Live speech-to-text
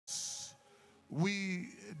we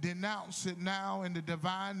denounce it now in the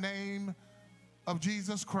divine name of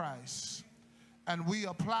Jesus Christ. And we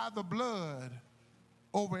apply the blood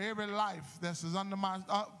over every life that is under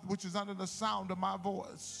which is under the sound of my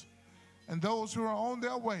voice. And those who are on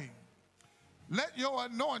their way, let your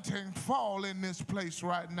anointing fall in this place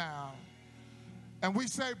right now. And we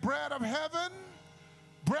say, bread of heaven,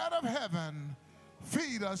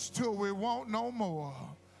 feed us till we want no more.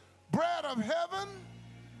 Bread of heaven,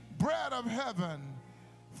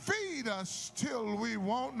 feed us till we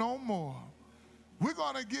want no more. We're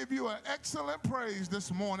going to give you an excellent praise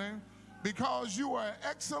this morning because you are an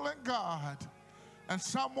excellent God. And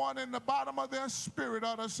someone in the bottom of their spirit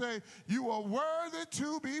ought to say, you are worthy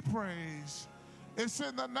to be praised. It's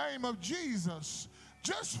in the name of Jesus.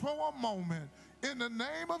 Just for a moment, in the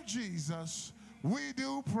name of Jesus, we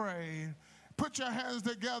do pray. Put your hands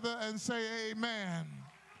together and say amen.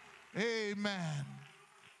 Amen.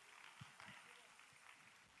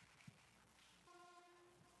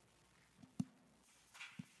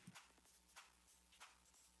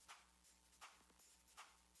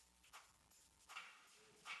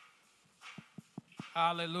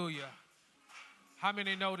 Hallelujah. How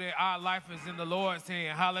many know that our life is in the Lord's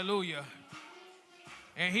hand? Hallelujah.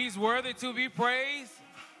 And he's worthy to be praised.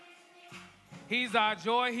 He's our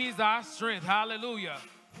joy. He's our strength. Hallelujah.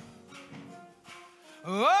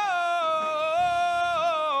 Oh,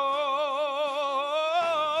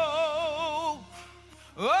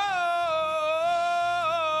 oh,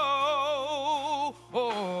 oh,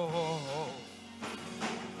 oh.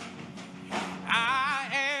 I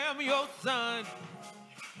am your son.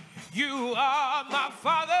 You are my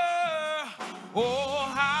father. Oh,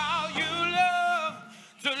 how you love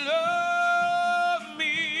to love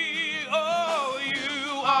me. Oh,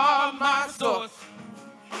 you are my source.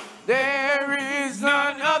 There is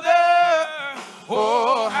none other.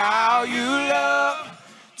 Oh, how you love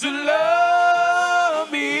to love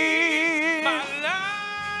me. My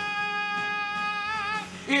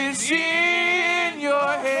life is in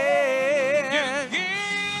your hands.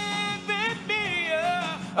 You've given me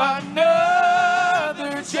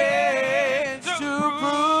another chance to prove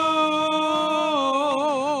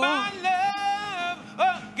my love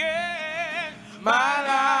again. My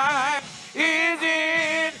life is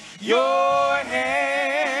in your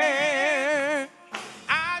hand.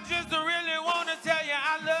 I just really want to tell you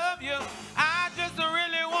I love you. I just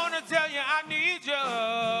really want to tell you I need you.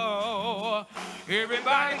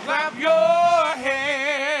 Everybody clap your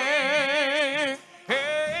hands.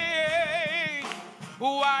 Hey,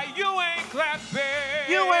 why you ain't clapping?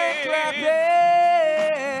 You ain't clapping.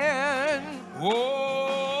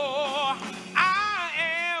 Oh, I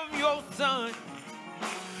am your son.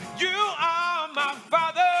 You are my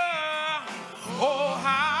father. Oh,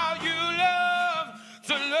 how you love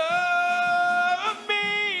to love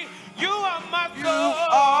me. You are my source. You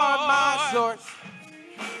are my source.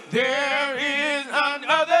 There is none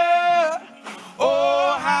other.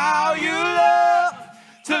 Oh, how you love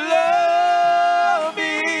to love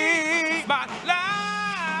me. My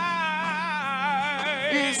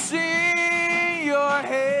life is in your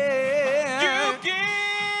hand. You've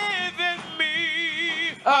given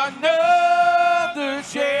me another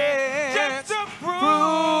chance just to prove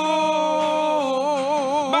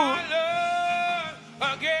my love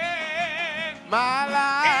again. My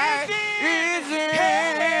life is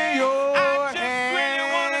in your hand.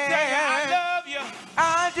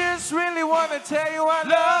 I just really want to tell you I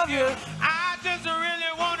love you. I just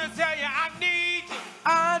really want to tell you I need you.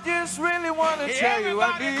 I just really want to tell you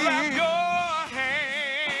I need you. Everybody clap your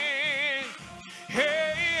hands.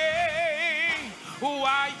 Hey,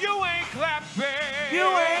 why you ain't clapping?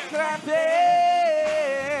 You ain't clapping.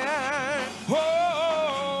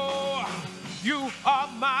 Oh, you are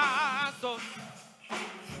my source.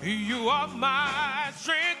 You are my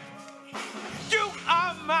strength. You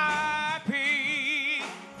are my peace.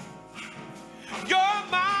 You're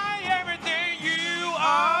my everything. You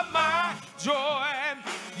are my joy.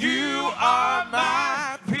 You are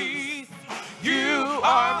my peace. You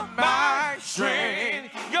are my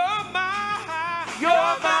strength. You're my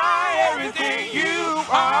everything. You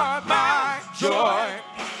are my joy.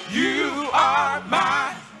 You are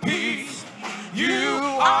my peace. You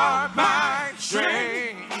are my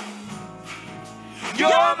strength. You're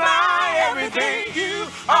my everything. You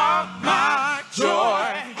are my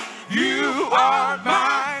joy. You are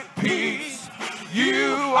my peace.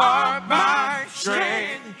 You are my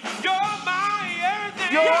strength. You're my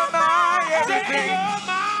everything. You're my everything. You're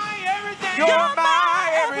my everything. You're my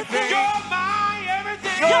everything. You're my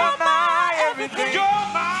everything. You're my everything. You're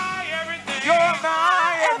my everything. You're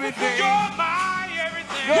my everything. You're my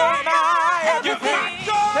everything. You're my everything. You're my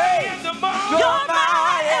joy in the morning. You're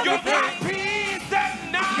my everything. You're my peace at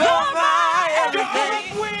night. You're my everything. You're the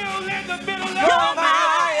will in the middle of the night. You're my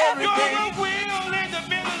everything. You're the will in the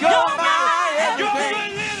middle of the night. You're my everything. You're the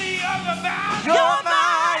lily of the valley. You're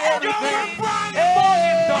my everything. You're the bright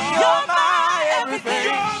morning star. You're my everything.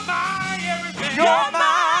 You're my everything. You're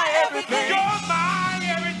my everything. You're my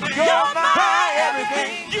everything. You're my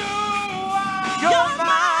everything. You are. You're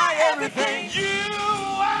my everything. You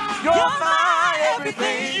are. You're my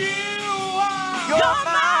everything. You are. You're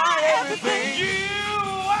my everything. You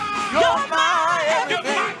are. You're my everything. You're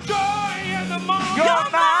my joy in the morning. You're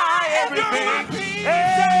my everything. You're my peace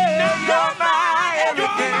at night. You're my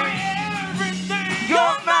everything.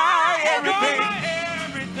 You're my everything.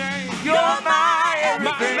 You're my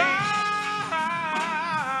everything. My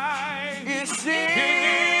life is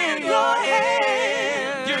in your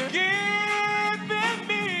hands. You're giving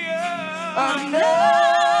me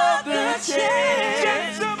another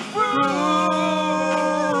chance to prove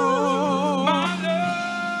my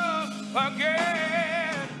love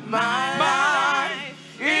again. My life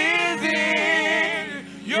is in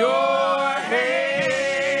your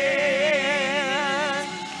hands.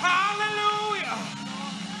 Hallelujah.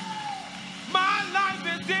 My life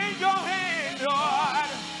is in your hands, Lord.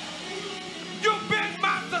 You've been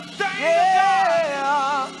my sustainer,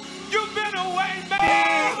 God. You've been a way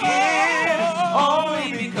maker.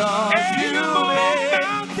 Only because you move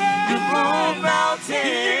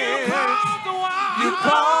mountains. You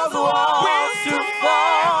cause the walls to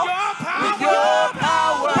fall with your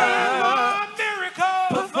power.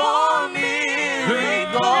 Perform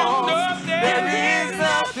miracles. There is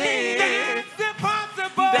nothing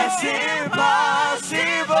that's impossible.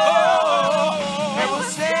 And we're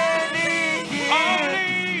standing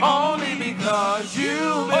here only because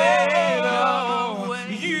you made a way.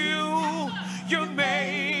 You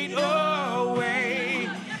made a way.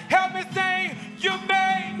 Help me say, you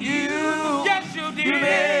made. Yes, you did. You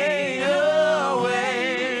made a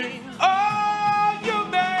way. Oh, you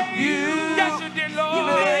made. Yes, you did, Lord. You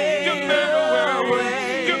made a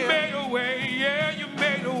way. You made a way. Yeah, you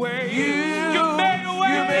made a way. You made a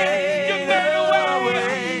way. You made a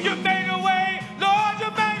way. You made a way. Lord, you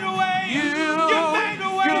made a way. You made a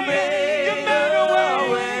way. You made a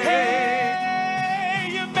way.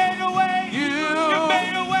 Hey, you made a way. You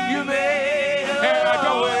made a way. You made a way. And I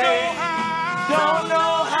don't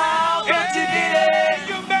know how, but you did it.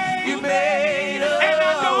 You made a way. And I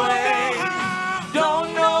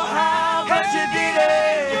don't know how, but you did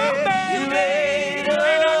it. You made a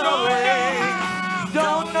way.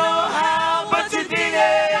 Don't know how, but you did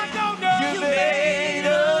it. You made a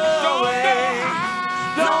way.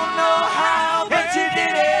 Don't know how, but you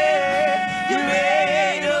did it. You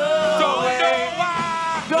made a way.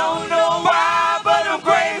 Don't know why, but I'm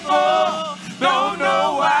grateful. Don't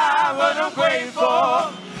know why, but I'm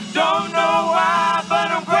grateful. Don't know why,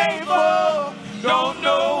 but I'm grateful. Don't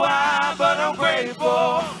know why, but I'm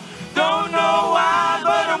grateful. Don't know why,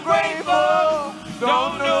 but I'm grateful.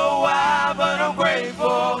 Don't know why, but I'm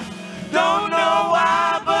grateful. Don't know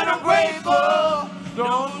why, but I'm grateful.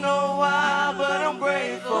 Don't know why, but I'm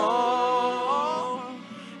grateful.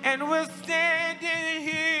 And we're standing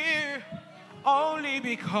here only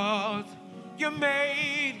because you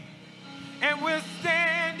made. And we're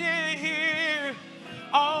standing here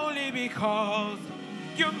only because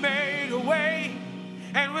you made a way.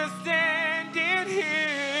 And we're standing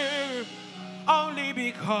here only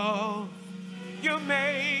because you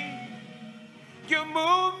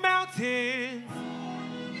move mountains.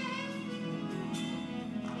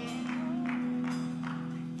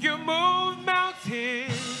 You move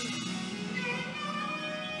mountains.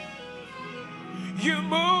 You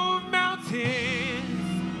move mountains.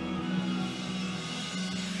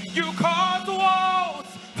 You cause walls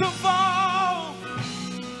to fall.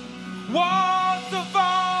 Walls to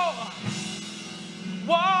fall.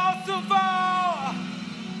 Walls to fall.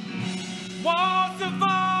 Walls to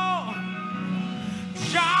fall.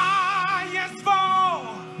 Giants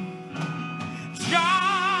fall.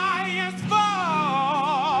 Giants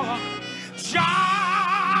fall.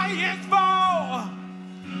 Giants fall.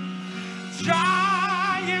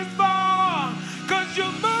 Giants fall. 'Cause you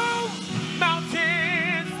move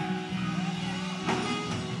mountains.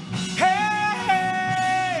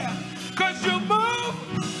 Hey, 'cause you move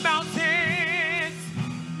mountains.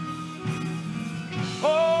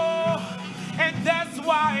 Oh, and that's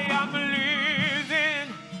why I'm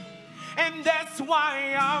living. And that's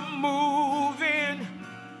why I'm moving.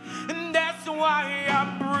 And that's why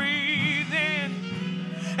I'm breathing.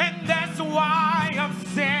 And that's why I'm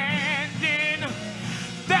standing.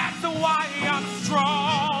 That's why I'm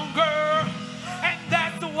stronger.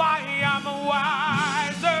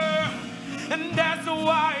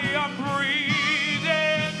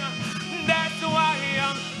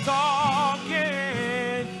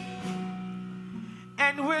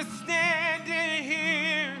 standing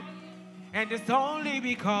here, and it's only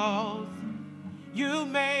because you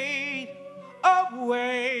made a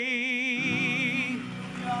way.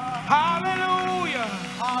 Hallelujah.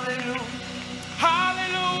 Hallelujah.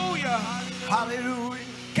 Hallelujah. Hallelujah.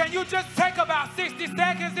 Can you just take about 60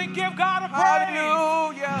 seconds and give God a praise?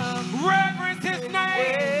 Hallelujah. Reverence his name.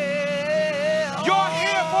 Yeah. You're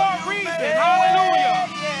here for a reason. Hallelujah.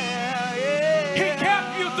 He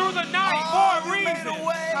kept you through the night for a reason.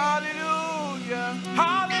 Hallelujah.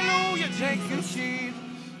 Hallelujah, Thank you, Jesus.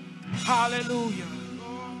 Jesus. Hallelujah.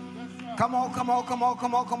 Come on, come on, come on,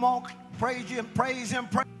 come on, come on. Praise him, praise him,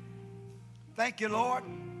 praise. Thank you, Lord.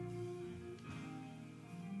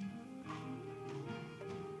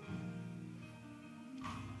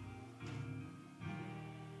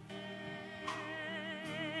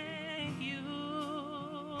 Thank you,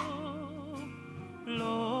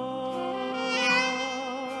 Lord.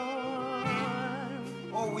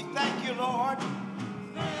 Oh, we thank you, Lord.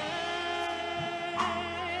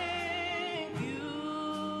 Thank you,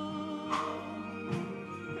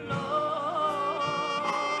 Lord.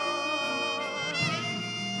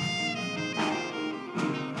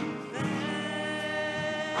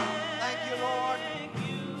 Thank you, Lord.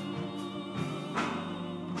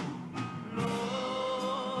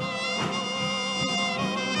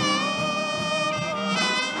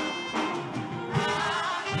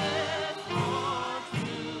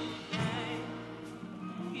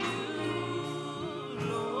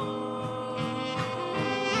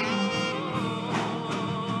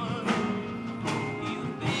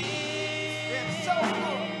 It's so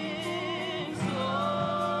good.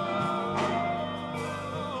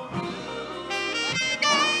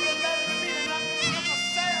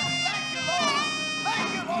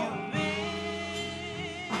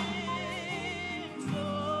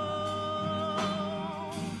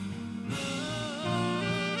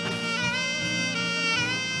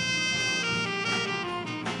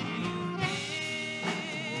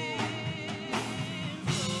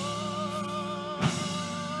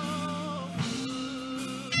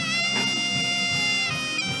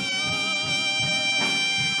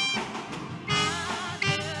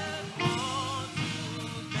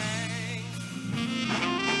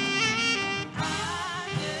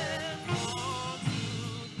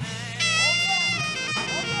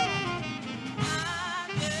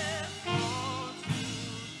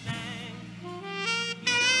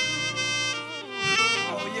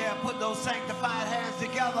 Oh yeah, put those sanctified hands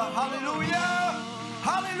together. Hallelujah.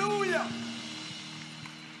 Hallelujah.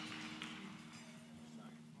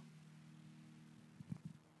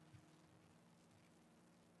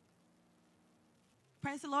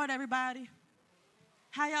 Praise the Lord, everybody.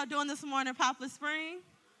 How y'all doing this morning, Poplar Spring?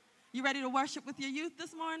 You ready to worship with your youth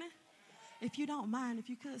this morning? If you don't mind, if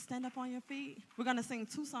you could stand up on your feet. We're going to sing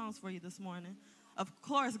 2 songs for you this morning. Of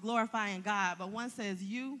course, glorifying God, but one says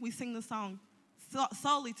you. We sing the song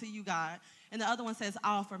solely to you, God. And the other one says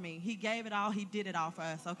all for me. He gave it all. He did it all for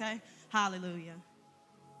us, okay? Hallelujah.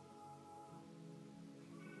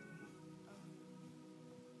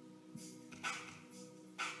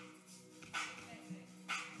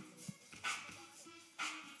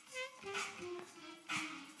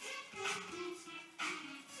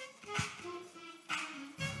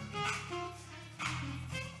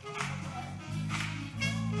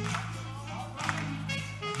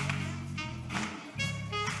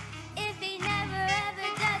 If he never ever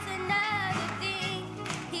does another thing,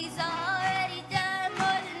 he's already done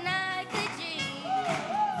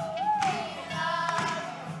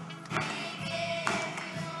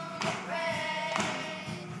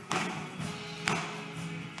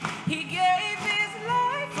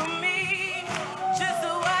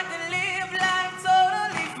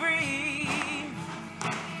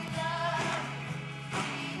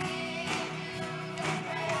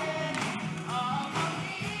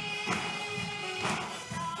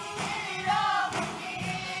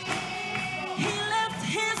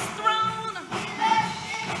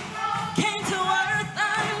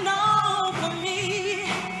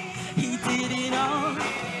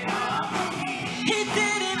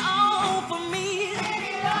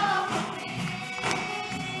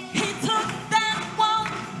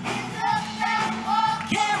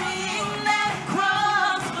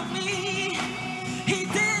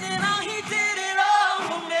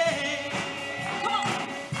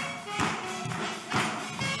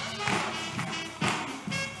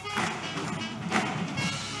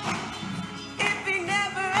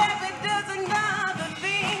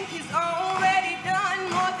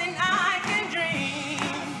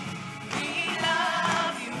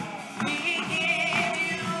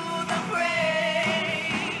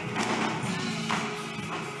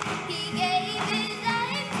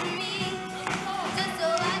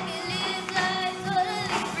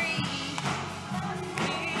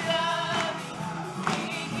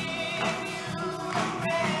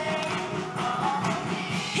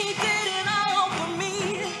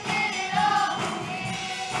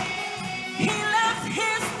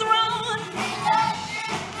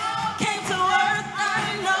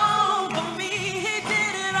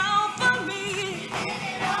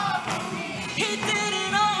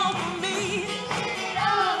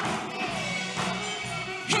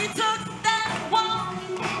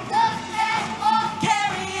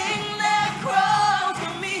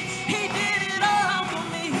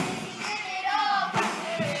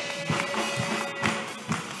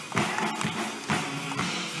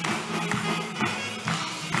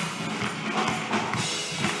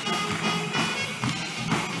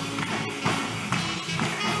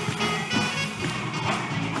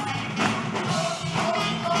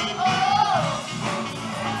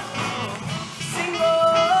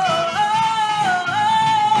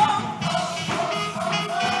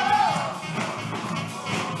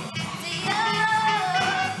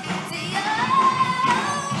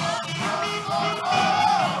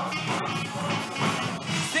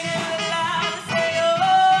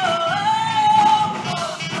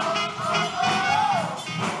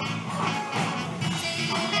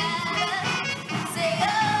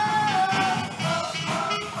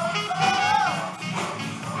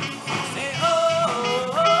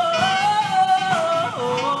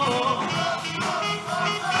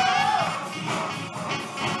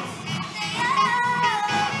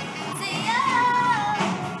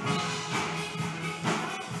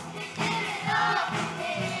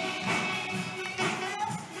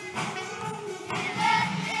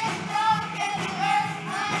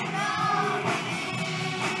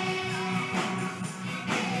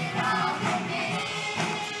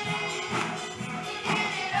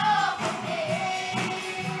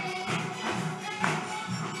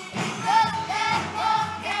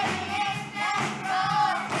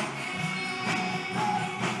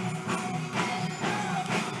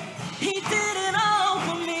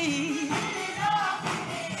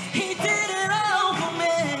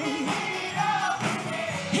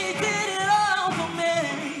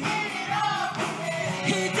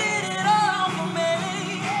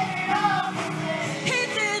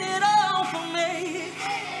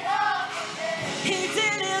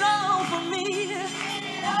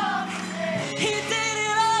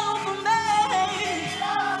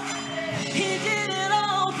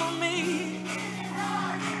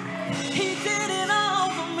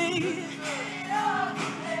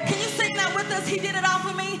He did it all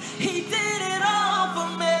for me. He did it all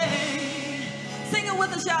for me. Sing it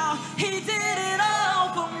with us, y'all. He did it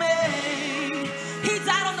all for me. He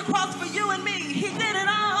died on the cross for you and me. He did it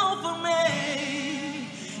all for me.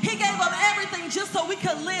 He gave up everything just so we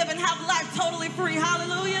could live and have life totally free.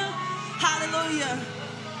 Hallelujah. Hallelujah.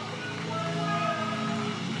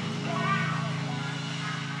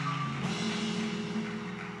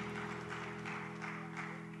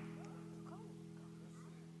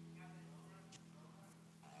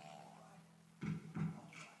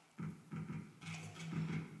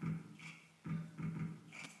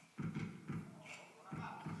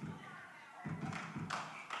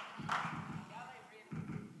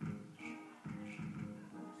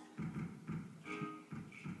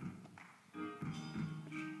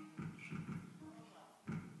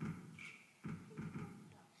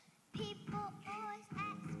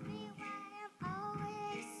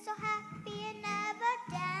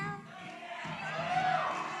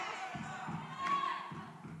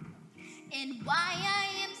 And why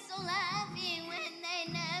I am so laughing when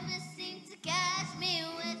they never seem to catch me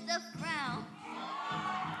with a frown.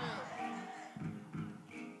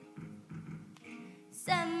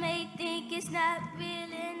 Some may think it's not real,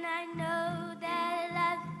 and I know that a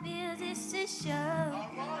lot feels it's a show.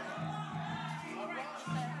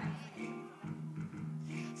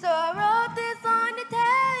 So I wrote this song to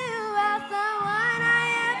tell you about someone I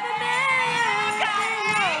am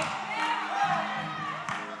familiar with.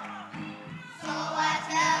 So I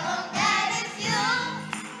tell them that it's you.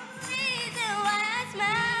 Reason why I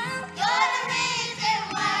smile. You're the reason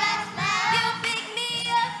why I smile. You pick me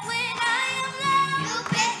up when I am low. You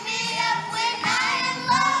pick me up when I am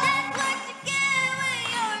low. That's what you get when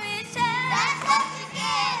you're in shadow. That's what you get.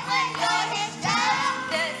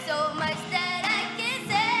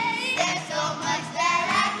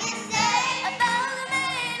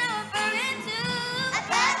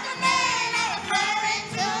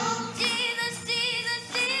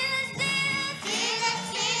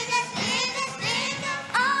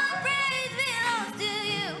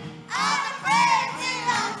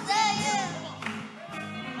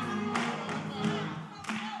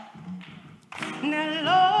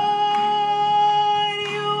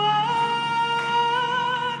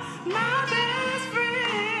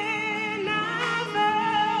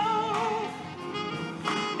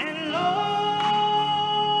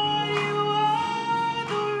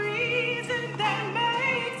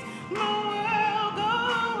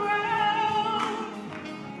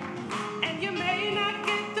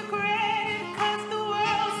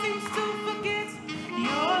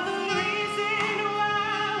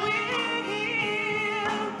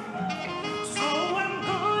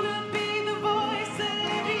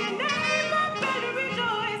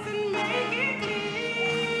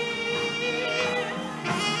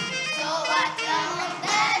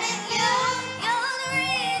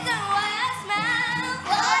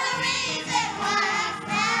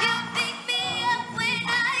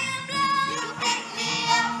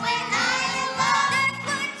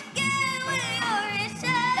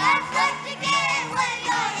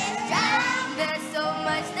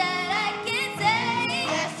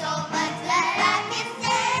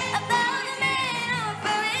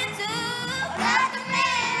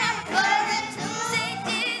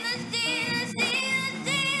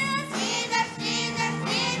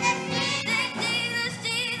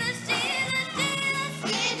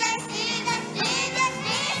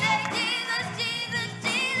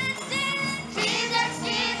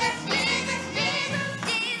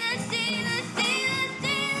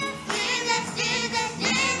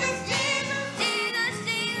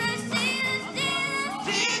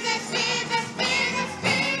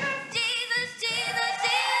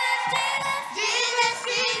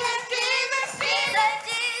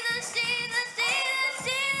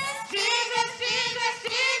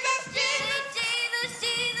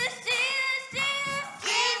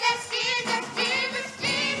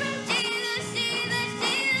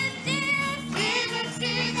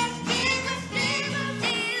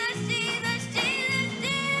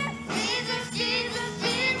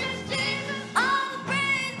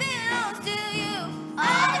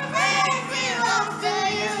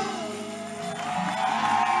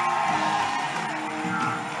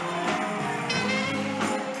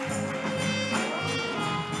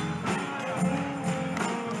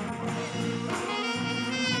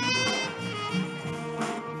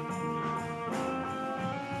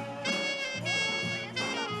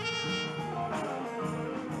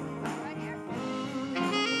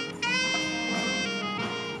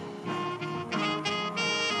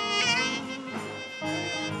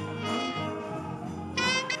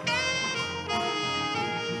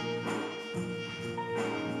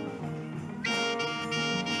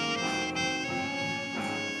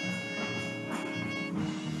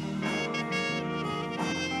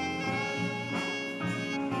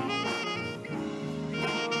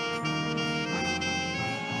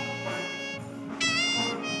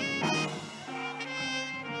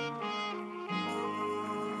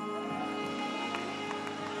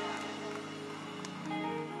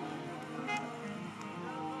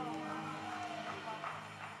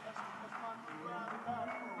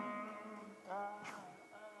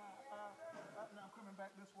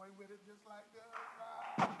 it just like this.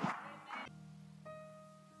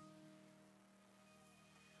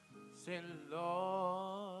 Say,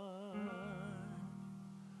 Lord,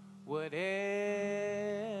 whatever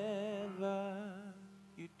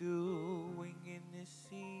you're doing in this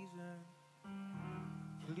season,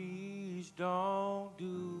 please don't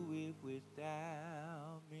do it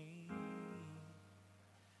without me.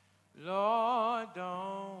 Lord,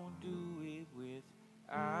 don't do it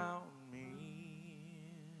without me.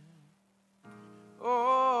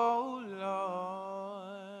 Oh,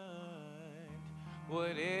 Lord,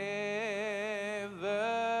 whatever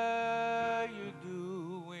you're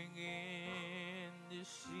doing in this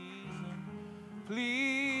season,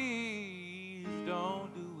 please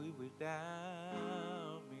don't do it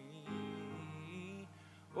without me.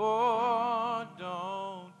 Oh,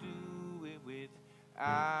 don't do it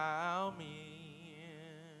without me.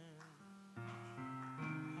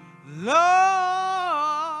 Lord,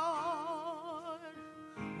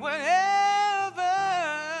 whatever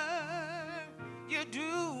you're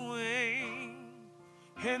doing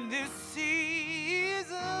in this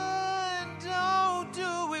season, don't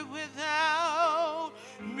do it without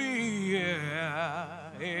me. Yeah.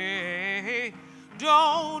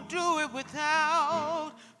 Don't do it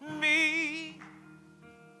without me.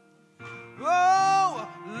 Oh,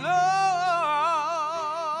 Lord,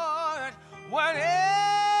 whatever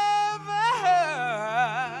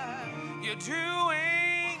you're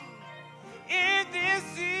doing in this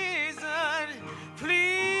season,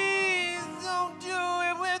 please don't do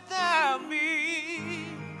it without me.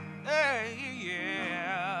 Hey,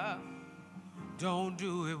 yeah. Don't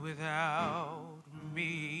do it without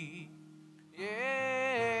me.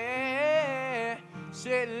 Yeah.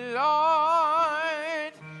 Say,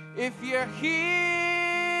 Lord, if you're healing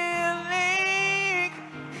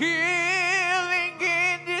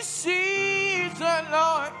in this season,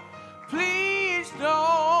 Lord, please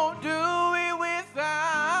don't do it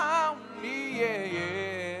without me. Yeah,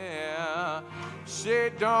 yeah. Say,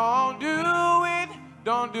 don't do it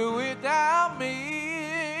without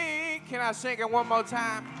me. Can I sing it one more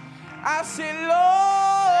time? I say,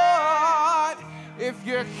 Lord, if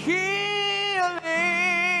you're healing,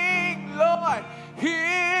 Lord,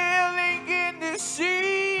 healing in this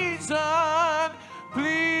season,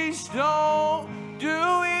 please don't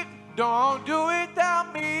do it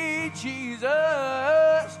without me,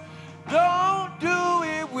 Jesus. Don't do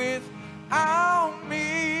it without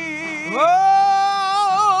me. Oh,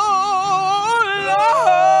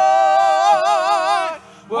 Lord,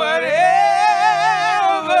 whatever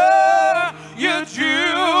you're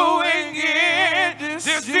doing in this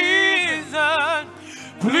season,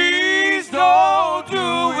 please don't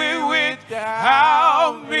do it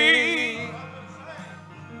without me.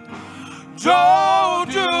 Don't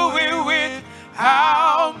do it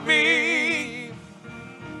without me.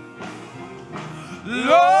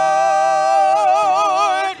 Lord,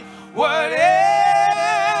 whatever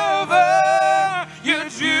you're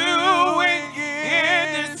doing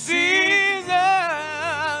in this season,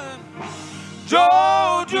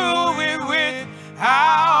 don't do it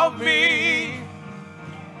without me.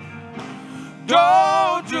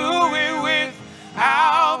 Don't do it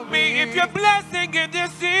without me. If you're blessing in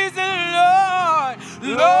this season, Lord,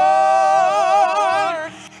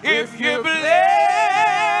 Lord, if you're blessing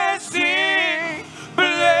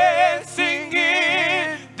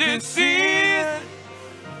in this season,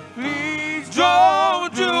 please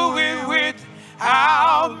don't do it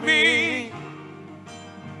without me.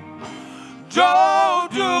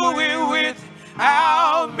 Don't do it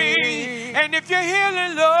without me. And if you're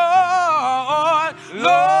healing, Lord,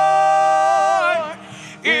 Lord,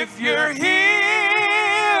 if you're healing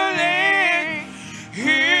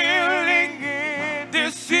in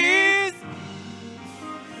this season,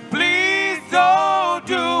 please don't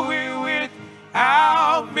do it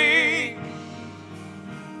without me.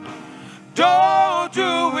 Don't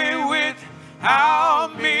do it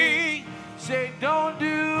without me. Say, don't do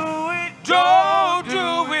it. Don't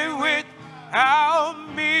do it without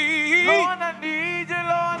me. Lord, I need you,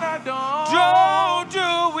 Lord, I don't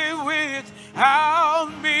do it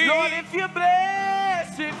without me. Lord, if you're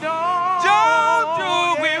blessing, don't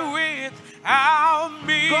do it without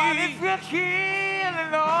me. God, if you're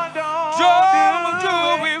healing, Lord, don't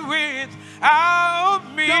do it without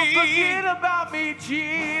me. Don't forget about me,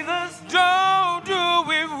 Jesus. Don't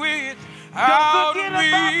do it without me. Don't forget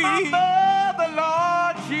about my mother,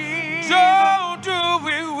 Lord Jesus. Don't do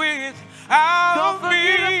it without me. Don't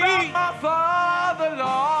forget about my father,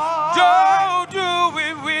 Lord. Don't do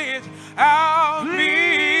it without me.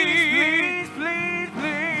 Please, please,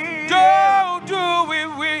 please. Don't do it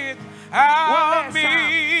without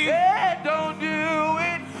me.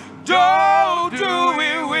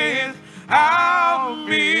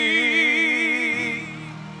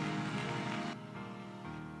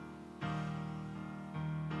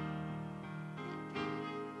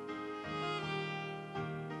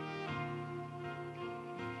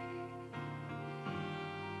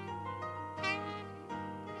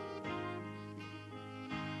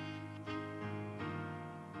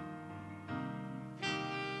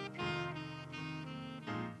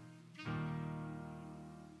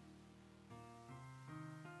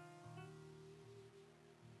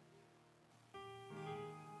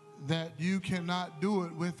 that you cannot do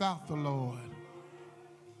it without the Lord.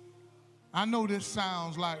 I know this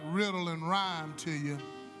sounds like riddle and rhyme to you,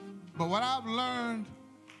 but what I've learned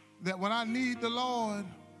that when I need the Lord,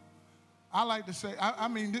 I like to say, I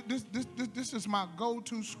mean, this is my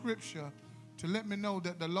go-to scripture to let me know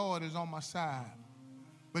that the Lord is on my side.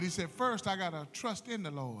 But he said, first I got to trust in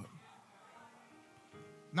the Lord.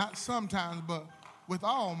 Not sometimes, but with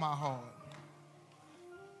all my heart.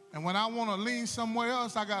 And when I want to lean somewhere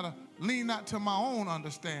else, I got to lean not to my own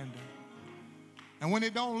understanding. And when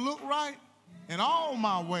it don't look right, in all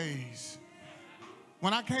my ways,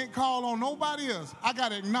 when I can't call on nobody else, I got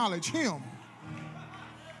to acknowledge him.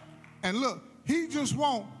 And look, he just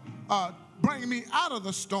won't bring me out of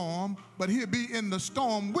the storm, but he'll be in the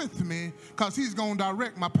storm with me because he's going to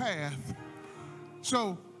direct my path.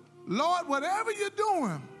 So, Lord, whatever you're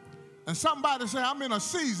doing, and somebody say, I'm in a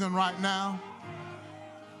season right now,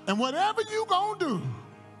 and whatever you're going to do,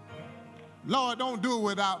 Lord, don't do it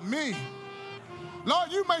without me.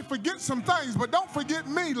 Lord, you may forget some things, but don't forget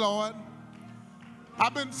me, Lord.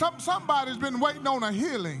 Somebody's been waiting on a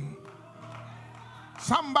healing.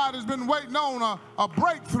 Somebody's been waiting on a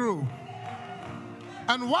breakthrough.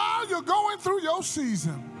 And while you're going through your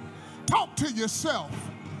season, talk to yourself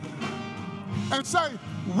and say,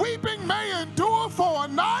 weeping may endure for a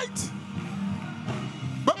night,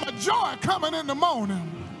 but my joy coming in the morning.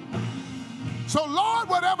 So, Lord,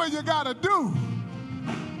 whatever you got to do,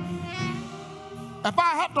 if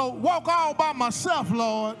I have to walk all by myself,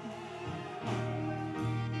 Lord,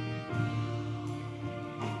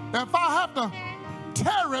 if I have to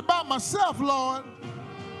tarry by myself, Lord,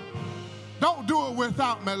 don't do it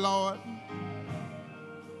without me, Lord.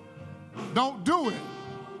 Don't do it.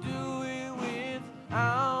 Do it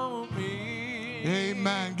without me.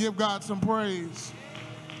 Amen. Give God some praise.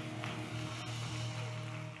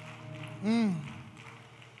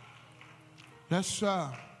 Yes, sir.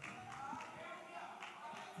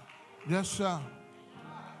 Yes, sir.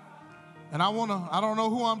 And I don't know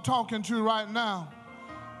who I'm talking to right now,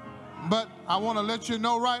 but I want to let you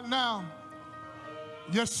know right now,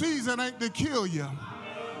 your season ain't to kill you,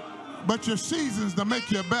 but your season's to make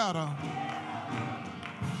you better.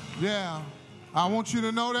 Yeah, I want you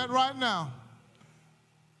to know that right now.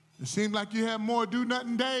 It seems like you have more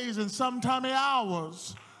do-nothing days and sometimes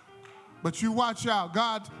hours, but you watch out.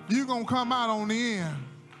 God, you're going to come out on the end.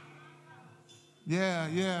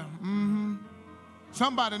 Yeah.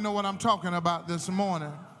 Somebody know what I'm talking about this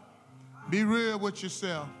morning. Be real with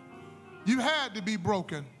yourself. You had to be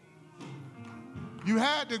broken. You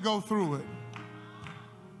had to go through it.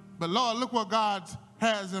 But Lord, look what God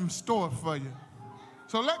has in store for you.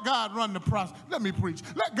 So let God run the process. Let me preach.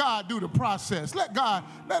 Let God do the process. Let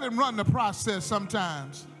him run the process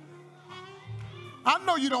sometimes. I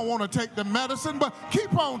know you don't want to take the medicine, but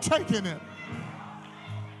keep on taking it.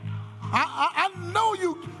 I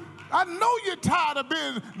know you're tired of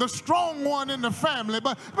being the strong one in the family,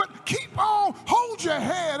 but keep on, hold your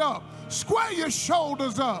head up, square your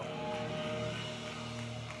shoulders up.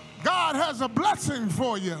 God has a blessing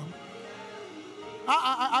for you.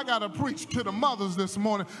 I got to preach to the mothers this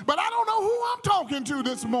morning, but I don't know who I'm talking to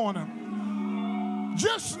this morning.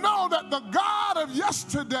 Just know that the God of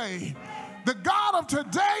yesterday, the God of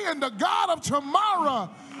today, and the God of tomorrow,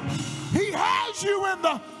 he has you in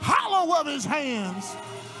the hollow of his hands.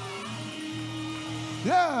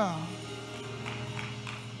 Yeah.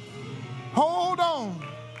 Hold on.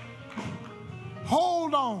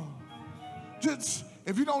 Hold on. Just,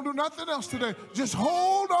 if you don't do nothing else today, just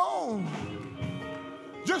hold on.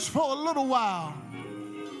 Just for a little while.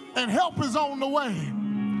 And help is on the way.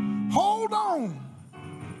 Hold on.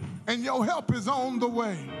 And your help is on the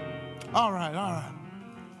way. All right.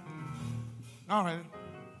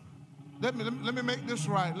 Let me make this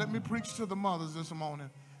right. Let me preach to the mothers this morning.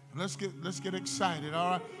 Let's get excited,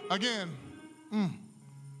 all right? Again,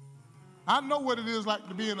 I know what it is like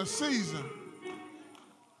to be in a season.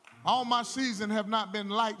 All my seasons have not been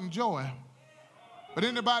light and joy. But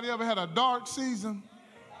anybody ever had a dark season?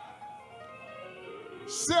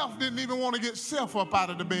 Self didn't even want to get self up out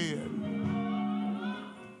of the bed.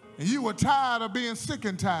 And you were tired of being sick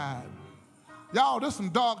and tired. Y'all, there's some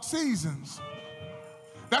dark seasons.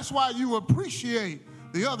 That's why you appreciate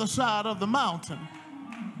the other side of the mountain.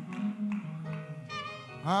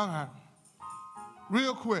 All right.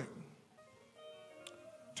 Real quick.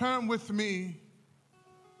 Turn with me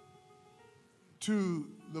to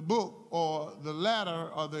the book or the letter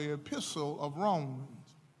or the epistle of Romans.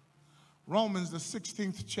 Romans, the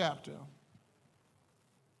 16th chapter.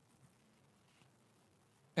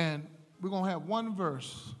 And we're going to have one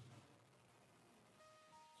verse.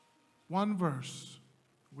 One verse.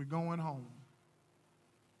 We're going home.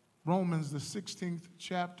 Romans, the 16th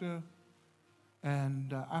chapter,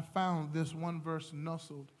 and I found this one verse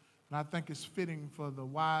nestled, and I think it's fitting for the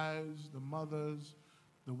wives, the mothers,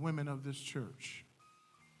 the women of this church.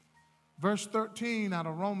 Verse 13 out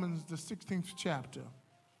of Romans, the 16th chapter,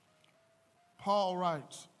 Paul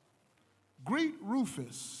writes, "Greet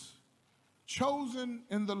Rufus, chosen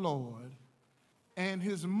in the Lord, and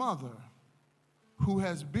his mother, who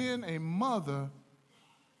has been a mother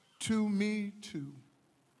to me too."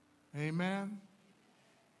 Amen.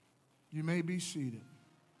 You may be seated.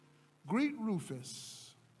 Greet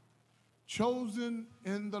Rufus, chosen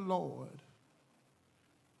in the Lord,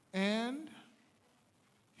 and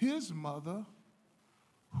his mother,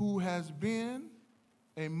 who has been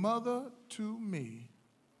a mother to me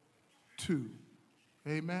too.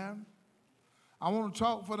 Amen. I want to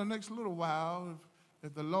talk for the next little while,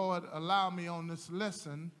 if the Lord allow me on this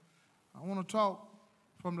lesson. I want to talk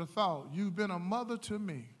from the thought, you've been a mother to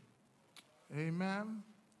me. Amen.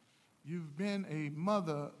 You've been a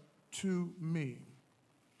mother to me.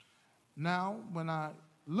 Now, when I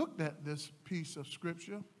looked at this piece of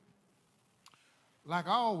scripture, like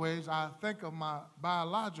always, I think of my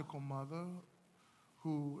biological mother,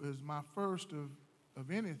 who is my first of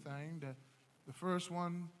anything, the first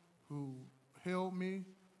one who held me,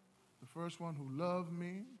 the first one who loved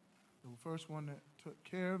me, the first one that took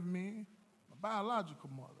care of me, my biological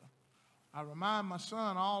mother. I remind my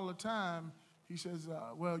son all the time, he says,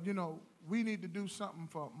 well, you know, we need to do something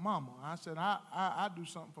for mama. I said, I do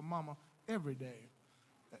something for mama every day.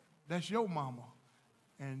 That's your mama,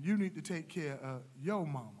 and you need to take care of your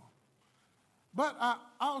mama. But I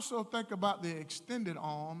also think about the extended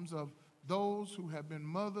arms of those who have been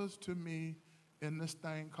mothers to me in this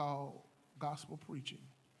thing called gospel preaching.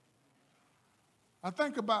 I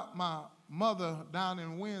think about my mother down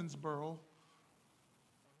in Winsboro,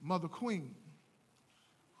 Mother Queen,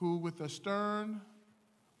 who with a stern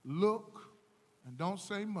look and don't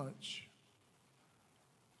say much,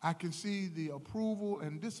 I can see the approval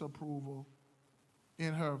and disapproval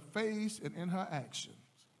in her face and in her actions,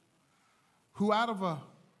 who out of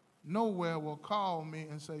nowhere will call me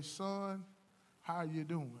and say, "Son, how are you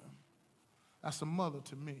doing?" That's a mother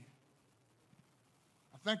to me.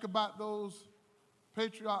 I think about those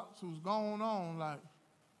patriarchs who's gone on, like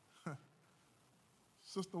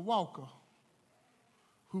Sister Walker,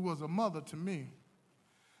 who was a mother to me.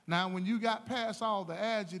 Now, when you got past all the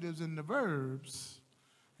adjectives and the verbs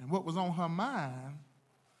and what was on her mind,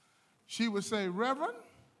 she would say, "Reverend,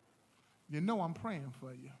 you know I'm praying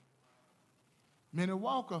for you." Minnie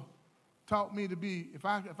Walker taught me to be, if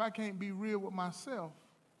I can't be real with myself,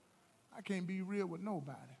 I can't be real with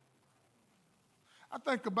nobody. I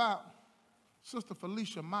think about Sister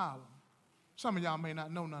Felicia Milam. Some of y'all may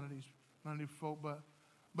not know none of these folk,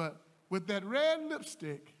 but with that red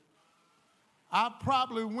lipstick, I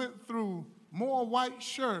probably went through more white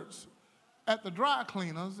shirts at the dry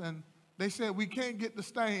cleaners, and they said we can't get the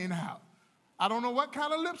stain out. I don't know what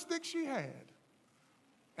kind of lipstick she had.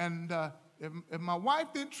 And if my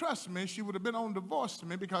wife didn't trust me, she would have been on divorce to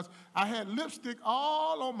me, because I had lipstick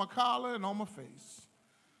all on my collar and on my face.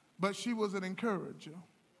 But she was an encourager.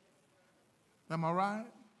 Am I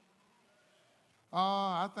right?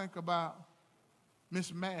 I think about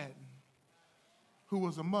Miss Madden, who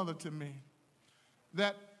was a mother to me.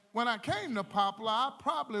 That when I came to Poplar, I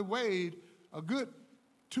probably weighed a good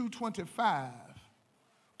 225,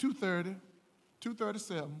 230,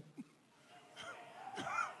 237.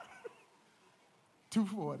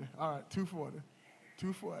 240, all right, 240,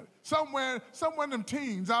 240. Somewhere in them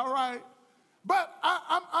teens, all right? But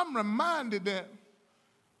I'm reminded that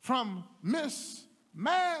from Miss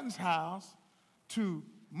Mann's house to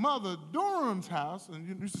Mother Durham's house, and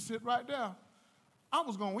you used to sit right there, I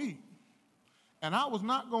was going to eat. And I was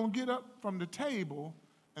not going to get up from the table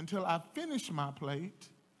until I finished my plate.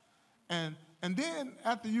 And then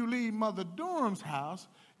after you leave Mother Durham's house,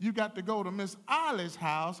 you got to go to Miss Ollie's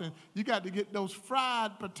house, and you got to get those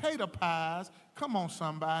fried potato pies. Come on,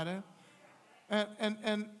 somebody.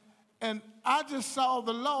 And I just saw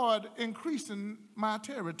the Lord increasing my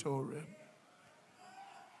territory.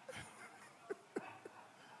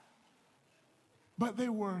 But they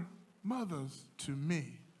were mothers to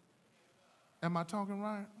me. Am I talking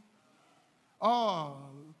right? Oh,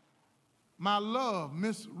 my love,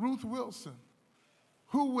 Miss Ruth Wilson,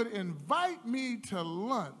 who would invite me to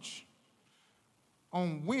lunch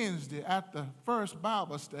on Wednesday at the first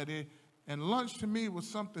Bible study, and lunch to me was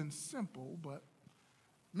something simple, but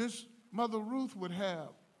Mother Ruth would have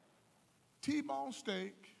T-bone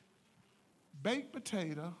steak, baked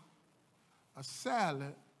potato, a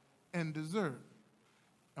salad, and dessert.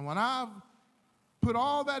 And when I've put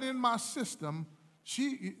all that in my system,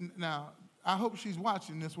 now, I hope she's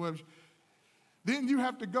watching this. Then you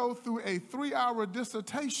have to go through a 3-hour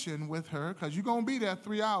dissertation with her, because you're going to be there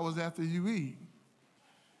 3 hours after you eat.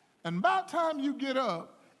 And by the time you get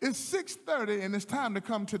up, it's 6:30 and it's time to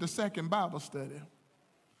come to the second Bible study.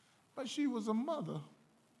 But she was a mother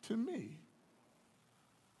to me.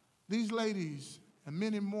 These ladies and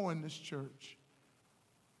many more in this church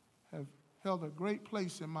have held a great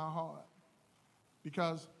place in my heart,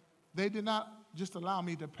 because they did not just allow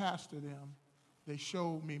me to pastor them, they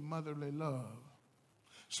showed me motherly love.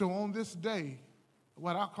 So on this day,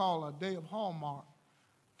 what I call a day of hallmark,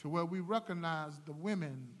 to where we recognize the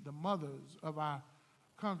women, the mothers of our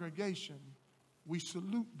congregation, we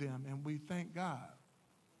salute them and we thank God.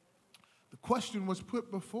 The question was put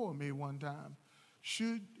before me one time: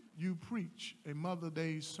 should you preach a Mother's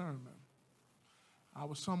Day sermon? I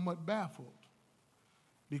was somewhat baffled,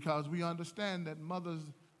 because we understand that Mother's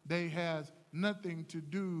Day has nothing to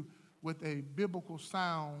do with a biblical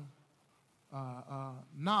sound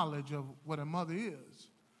knowledge of what a mother is.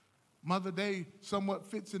 Mother's Day somewhat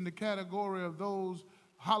fits in the category of those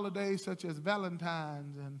holidays such as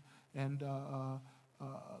Valentine's and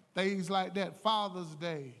things like that, Father's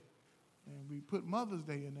Day, and we put Mother's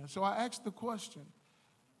Day in there. So I asked the question,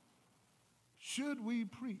 should we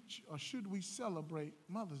preach or should we celebrate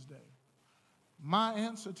Mother's Day? My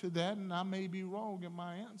answer to that, and I may be wrong in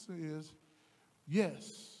my answer, is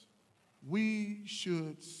yes, we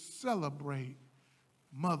should celebrate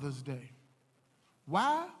Mother's Day.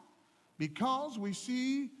 Why? Because we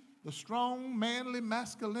see the strong manly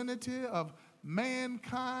masculinity of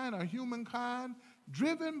mankind or humankind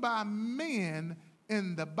driven by men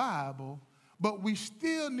in the Bible, but we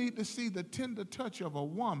still need to see the tender touch of a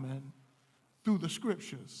woman through the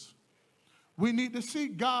scriptures. We need to see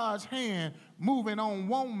God's hand moving on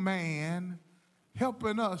one man,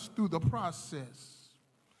 helping us through the process.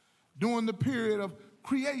 During the period of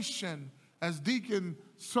creation, as Deacon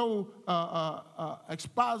so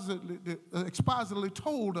expositorily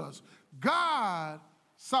told us, God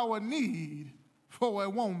saw a need for a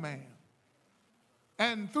woman.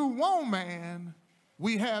 And through one man,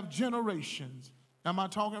 we have generations. Am I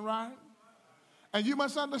talking right? And you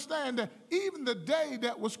must understand that even the day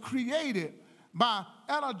that was created by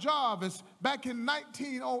Ella Jarvis back in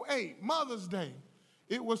 1908, Mother's Day,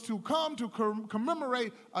 it was to come to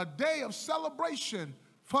commemorate a day of celebration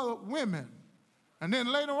for women. And then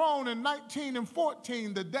later on in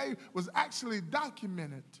 1914, the day was actually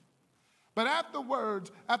documented. But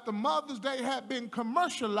afterwards, after Mother's Day had been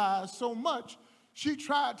commercialized so much, she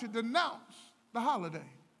tried to denounce the holiday.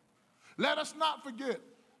 Let us not forget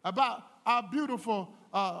about our beautiful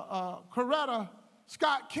Coretta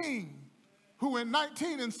Scott King, who in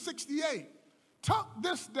 1968 took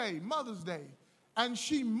this day, Mother's Day, and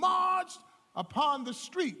she marched upon the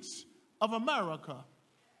streets of America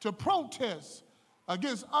to protest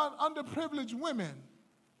against underprivileged women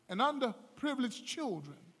and underprivileged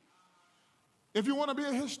children. If you want to be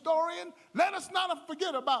a historian, let us not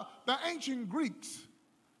forget about the ancient Greeks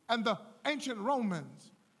and the ancient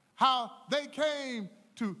Romans, how they came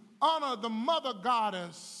to honor the mother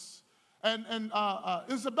goddess and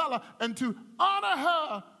Isabella, and to honor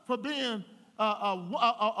her for being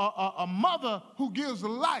a mother who gives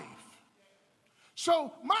life.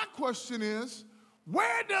 So my question is,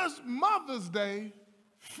 where does Mother's Day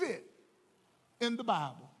fit in the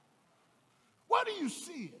Bible? Where do you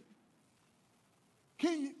see it?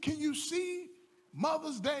 Can you see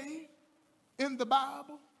Mother's Day in the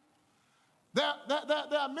Bible? There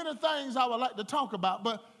are many things I would like to talk about,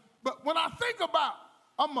 but when I think about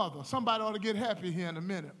a mother, somebody ought to get happy here in a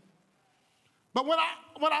minute. But when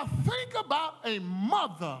I think about a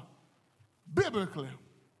mother biblically,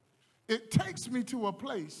 it takes me to a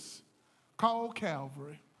place called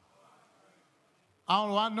Calvary.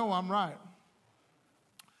 I know I'm right.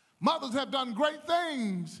 Mothers have done great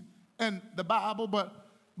things in the Bible, but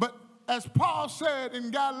as Paul said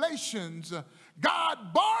in Galatians, God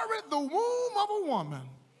borrowed the womb of a woman.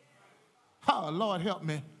 Oh, Lord help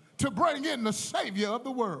me, to bring in the Savior of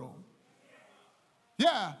the world.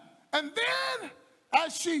 Yeah. And then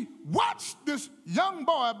as she watched this young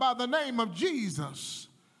boy by the name of Jesus,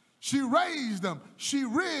 she raised him, she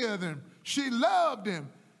reared him, she loved him.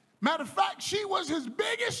 Matter of fact, she was his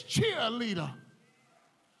biggest cheerleader.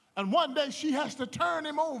 And one day she has to turn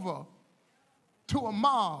him over to a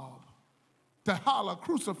mob to holler,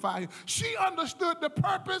 crucify him. She understood the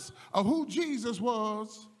purpose of who Jesus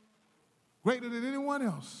was greater than anyone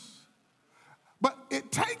else. But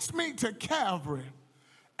it takes me to Calvary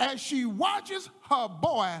as she watches her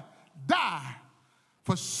boy die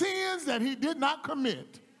for sins that he did not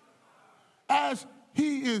commit. As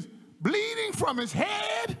he is bleeding from his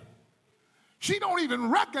head, she don't even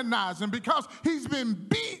recognize him because he's been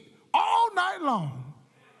beat all night long.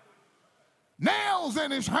 Nails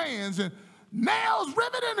in his hands and nails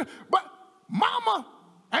riveted, but mama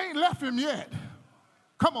ain't left him yet.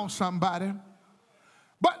 Come on, somebody.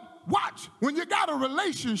 But watch, when you got a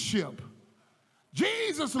relationship,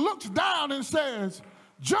 Jesus looks down and says,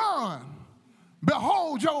 John,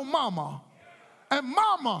 behold your mama, and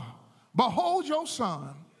mama, behold your son.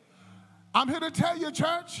 I'm here to tell you,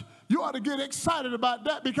 church, you ought to get excited about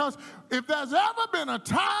that, because if there's ever been a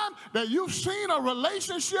time that you've seen a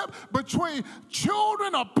relationship between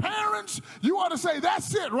children or parents, you ought to say,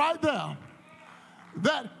 that's it right there.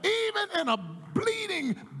 That even in a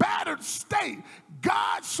bleeding, battered state,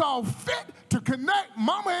 God saw fit to connect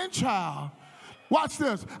mama and child. Watch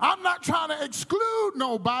this. I'm not trying to exclude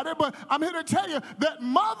nobody, but I'm here to tell you that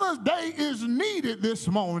Mother's Day is needed this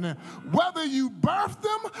morning. Whether you birthed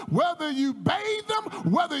them, whether you bathed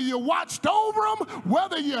them, whether you watched over them,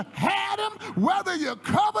 whether you had them, whether you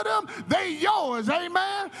covered them, they yours,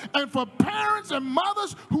 amen? And for parents and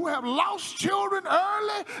mothers who have lost children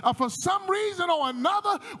early or for some reason or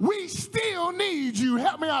another, we still need you.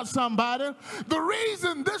 Help me out, somebody. The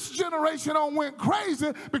reason this generation went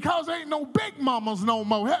crazy because ain't no big mamas no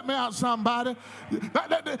more. Help me out, somebody.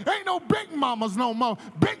 Ain't no big mamas no more.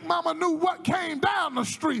 Big mama knew what came down the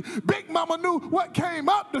street. Big mama knew what came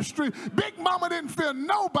up the street. Big mama didn't fear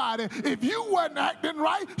nobody. If you wasn't acting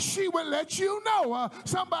right, she would let you know.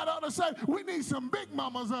 Somebody ought to say, we need some big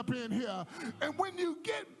mamas up in here. And when you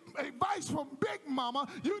get advice from Big Mama,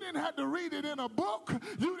 you didn't have to read it in a book.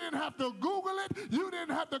 You didn't have to Google it. You didn't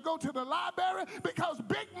have to go to the library, because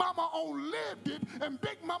Big Mama lived it, and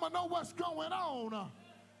Big Mama know what's going on.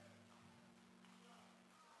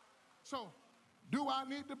 So, do I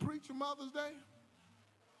need to preach Mother's Day?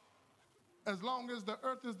 As long as the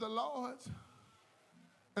earth is the Lord's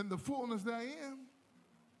and the fullness therein.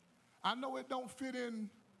 I know it don't fit in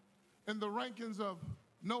the rankings of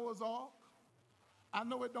Noah's Ark. I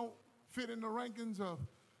know it don't fit in the rankings of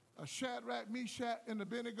Shadrach, Meshach, and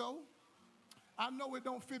Abednego. I know it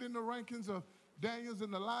don't fit in the rankings of Daniel's in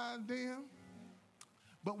the lion's den.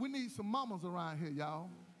 But we need some mamas around here, y'all.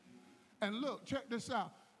 And look, check this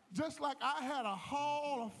out. Just like I had a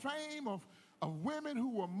hall of fame of women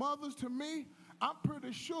who were mothers to me, I'm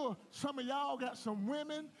pretty sure some of y'all got some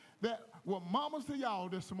women that were mamas to y'all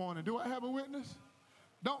this morning. Do I have a witness?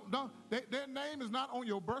 Their name is not on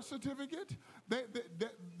your birth certificate.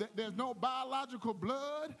 There's no biological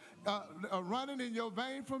blood running in your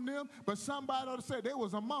vein from them. But somebody ought to say, there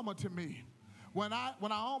was a mama to me. When I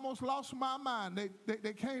almost lost my mind,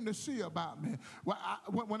 they came to see about me.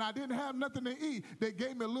 When I didn't have nothing to eat, they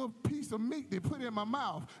gave me a little piece of meat they put in my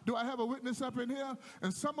mouth. Do I have a witness up in here?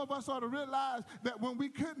 And some of us ought to realize that when we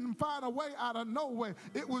couldn't find a way out of nowhere,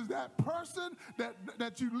 it was that person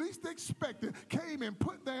that you least expected came and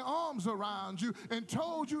put their arms around you and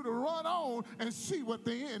told you to run on and see what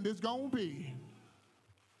the end is going to be.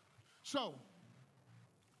 So,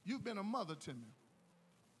 you've been a mother to me.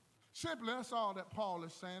 Simply, that's all that Paul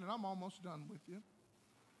is saying, and I'm almost done with you.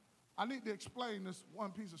 I need to explain this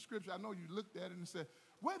one piece of scripture. I know you looked at it and said,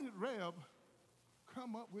 where did Reb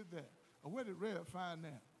come up with that? Or where did Reb find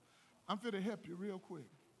that? I'm going to help you real quick.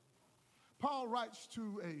 Paul writes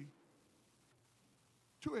to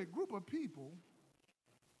a group of people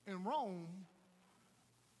in Rome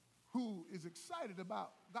who is excited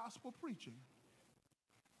about gospel preaching.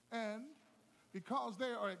 And because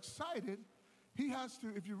they are excited, he has to,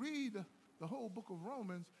 if you read the whole book of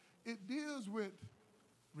Romans, it deals with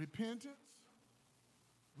repentance,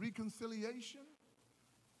 reconciliation.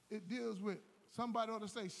 It deals with, somebody ought to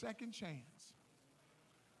say, second chance.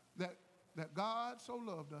 That God so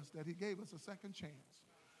loved us that he gave us a second chance.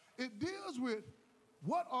 It deals with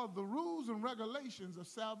what are the rules and regulations of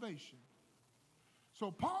salvation. So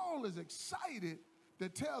Paul is excited to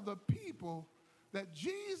tell the people that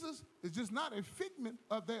Jesus is just not a figment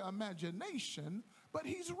of their imagination, but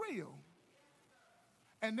he's real.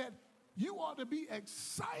 And that you ought to be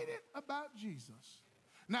excited about Jesus.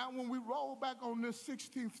 Now, when we roll back on this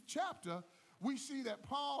 16th chapter, we see that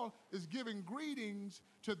Paul is giving greetings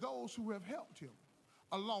to those who have helped him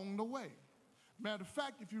along the way. Matter of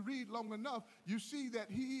fact, if you read long enough, you see that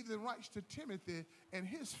he even writes to Timothy and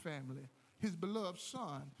his family, his beloved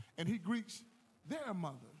son, and he greets their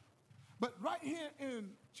mother. But right here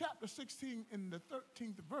in chapter 16, in the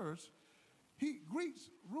 13th verse, he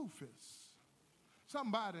greets Rufus.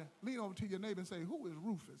 Somebody lean over to your neighbor and say, who is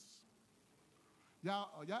Rufus? Y'all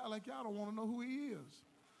don't want to know who he is.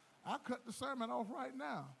 I cut the sermon off right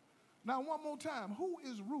now. Now, one more time. Who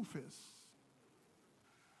is Rufus?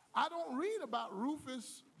 I don't read about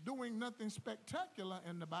Rufus doing nothing spectacular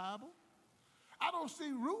in the Bible. I don't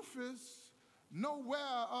see Rufus nowhere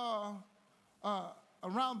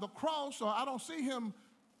around the cross, or I don't see him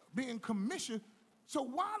being commissioned. So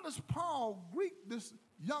why does Paul greet this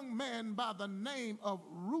young man by the name of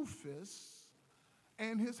Rufus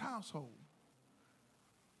and his household?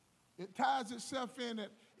 It ties itself in that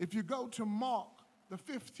if you go to Mark, the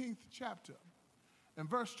 15th chapter, and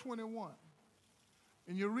verse 21,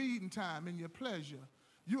 in your reading time, in your pleasure,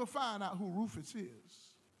 you'll find out who Rufus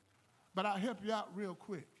is. But I'll help you out real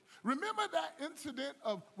quick. Remember that incident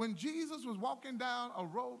of when Jesus was walking down a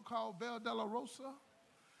road called Via Dolorosa,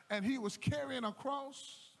 and he was carrying a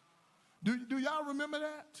cross? Do y'all remember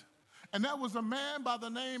that? And that was a man by the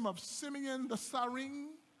name of Simeon the Cyrene.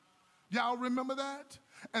 Y'all remember that?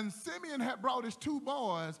 And Simeon had brought his two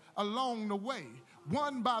boys along the way,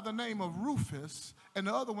 one by the name of Rufus and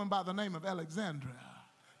the other one by the name of Alexandria.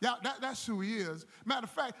 Yeah, that's who he is. Matter of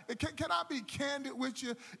fact, can I be candid with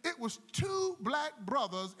you? It was two black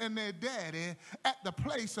brothers and their daddy at the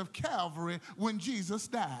place of Calvary when Jesus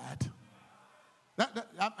died.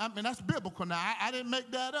 I mean, that's biblical now. I didn't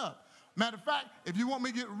make that up. Matter of fact, if you want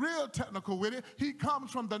me to get real technical with it, he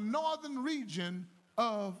comes from the northern region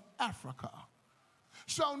of Africa.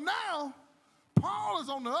 So now, Paul is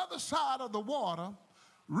on the other side of the water.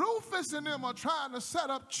 Rufus and them are trying to set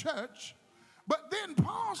up church. But then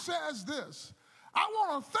Paul says this, I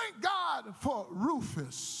want to thank God for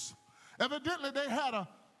Rufus. Evidently, they had a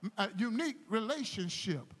unique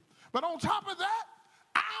relationship. But on top of that,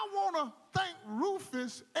 I want to thank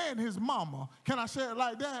Rufus and his mama. Can I say it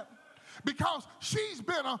like that? Because she's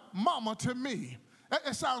been a mama to me.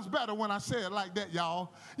 It sounds better when I say it like that,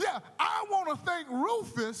 y'all. Yeah, I want to thank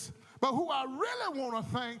Rufus, but who I really want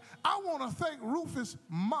to thank, I want to thank Rufus'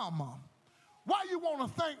 mama. Why you want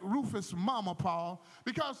to thank Rufus' mama, Paul?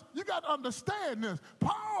 Because you got to understand this.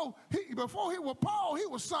 Paul, before he was Paul, he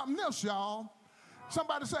was something else, y'all.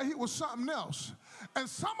 Somebody say he was something else. And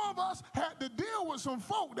some of us had to deal with some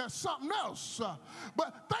folk that's something else.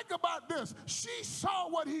 But think about this. She saw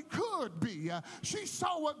what he could be. She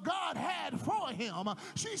saw what God had for him.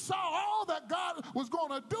 She saw all that God was going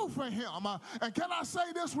to do for him. And can I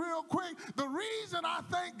say this real quick? The reason I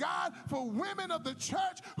thank God for women of the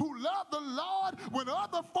church who love the Lord when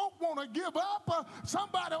other folk want to give up,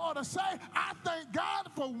 somebody ought to say, I thank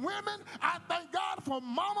God for women. I thank God for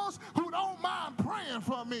mamas who don't mind praying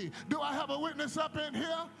for me. Do I have a witness up in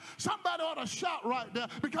here? Somebody ought to shout right there,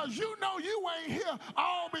 because you know you ain't here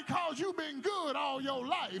all because you've been good all your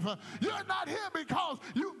life. You're not here because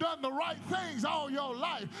you've done the right things all your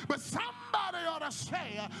life. But somebody ought to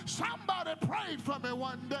say, somebody prayed for me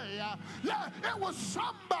one day. Yeah, it was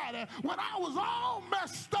somebody when I was all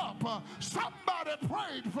messed up. Somebody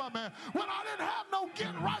prayed for me. When I didn't have no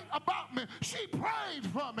get right about me, she prayed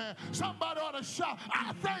for me. Somebody ought to shout,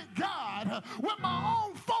 I thank God when my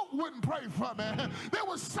own folk wouldn't pray for me. There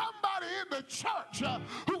was somebody in the church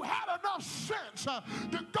who had enough sense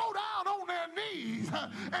to go down on their knees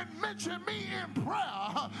and mention me in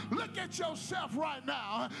prayer. Look at yourself right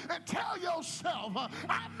now and tell yourself,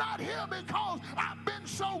 I'm not here because I've been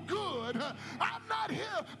so good. I'm not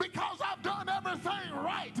here because I've done everything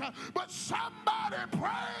right. But somebody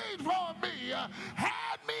prayed for me,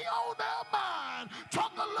 had me on their mind,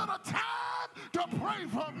 took a little time to pray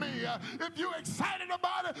for me. If you're excited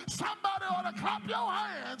about it, somebody ought to clap your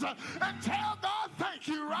hands and tell God thank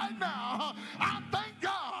you right now. I thank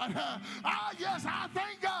God. Yes, I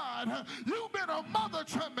thank God. You've been a mother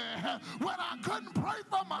to me when I couldn't pray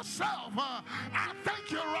for myself. I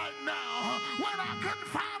thank you right now. When I couldn't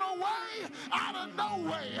find a way out of no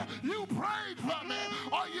way, you prayed for me.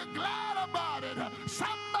 Are you glad about it?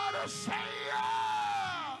 Somebody say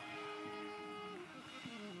yeah.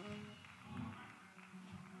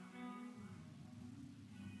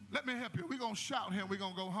 Let me help you. We're going to shout here. We're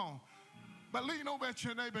going to go home. But lean over at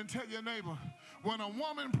your neighbor and tell your neighbor, when a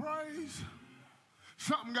woman prays,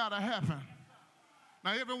 something got to happen.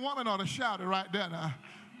 Now, every woman ought to shout it right there now.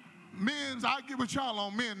 Men's, I'll get with y'all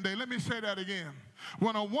on Men Day. Let me say that again.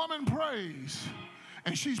 When a woman prays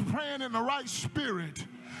and she's praying in the right spirit,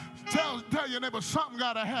 tell your neighbor, something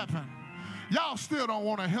got to happen. Y'all still don't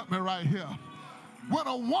want to help me right here. When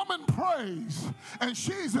a woman prays and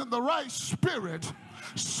she's in the right spirit,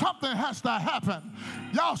 something has to happen.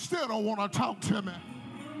 Y'all still don't want to talk to me.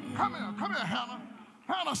 Come here, Hannah.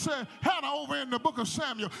 Hannah said, Hannah over in the book of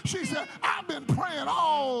Samuel, she said, I've been praying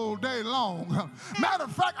all day long. Matter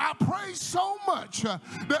of fact, I pray so much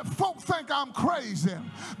that folk think I'm crazy.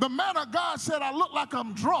 The man of God said I look like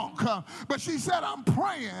I'm drunk, but she said I'm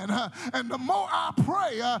praying, and the more I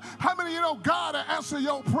pray, how many of you know God will answer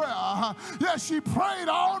your prayer? Yes, she prayed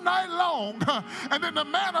all night long, and then the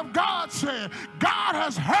man of God said, God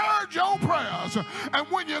has heard your prayers, and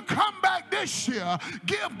when you come back this year,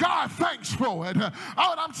 give God thanks for it.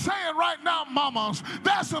 What I'm saying right now, mamas,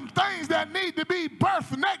 there's some things that need to be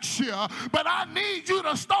birthed next year, but I need you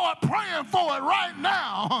to start praying for it right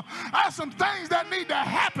now. There's some things that need to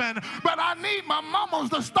happen, but I need my mamas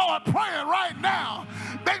to start praying right now.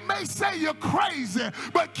 They may say you're crazy,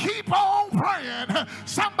 but keep on praying.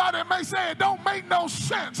 Somebody may say it don't make no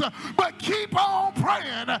sense, but keep on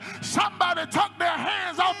praying. Somebody took their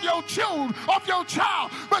hands off your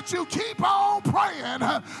child, but you keep on praying.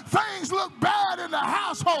 Things look bad in the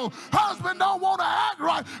household. Husband don't want to act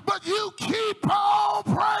right, but you keep on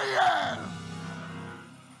praying.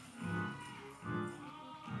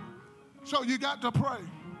 So you got to pray.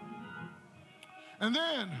 And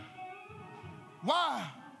then, why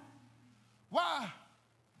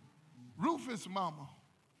Rufus' mama?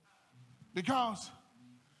 Because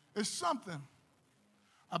it's something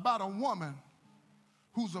about a woman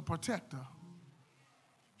who's a protector.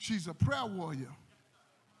 She's a prayer warrior,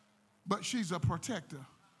 but she's a protector.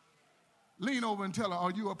 Lean over and tell her,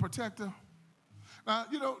 are you a protector? Now,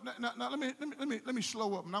 you know, now let me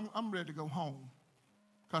slow up, and I'm ready to go home.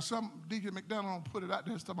 Because some Deacon McDonald put it out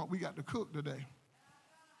there talking about we got to cook today.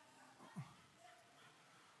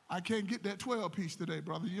 I can't get that 12-piece today,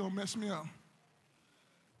 brother. You don't mess me up.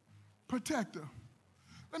 Protector.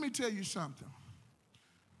 Let me tell you something.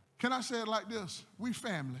 Can I say it like this? We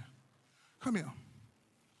family. Come here.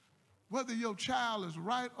 Whether your child is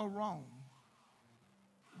right or wrong,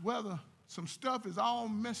 whether some stuff is all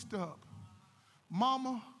messed up,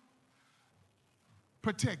 mama,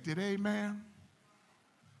 protect it, amen?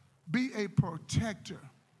 Be a protector.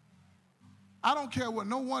 I don't care what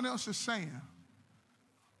no one else is saying.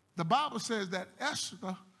 The Bible says that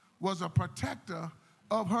Esther was a protector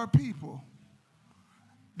of her people.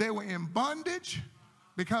 They were in bondage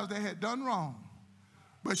because they had done wrong,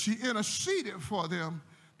 but she interceded for them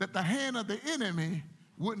that the hand of the enemy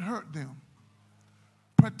wouldn't hurt them.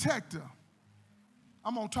 Protector.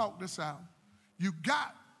 I'm going to talk this out. You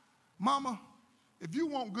got, mama, if you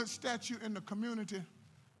want good stature in the community,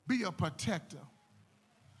 be a protector.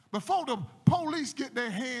 Before the police get their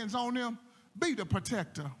hands on them, be the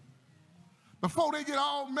protector. Before they get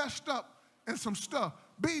all messed up and some stuff,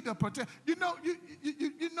 be the protector. You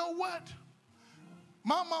know what?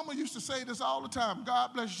 My mama used to say this all the time.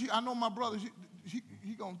 God bless you. I know my brother, he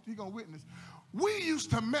gonna witness. We used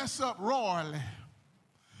to mess up royally.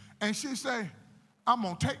 And she'd say, I'm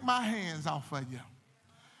going to take my hands off of you.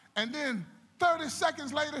 And then 30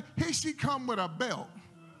 seconds later, here she come with a belt.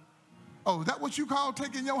 Oh, is that what you call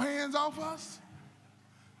taking your hands off us?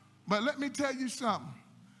 But let me tell you something.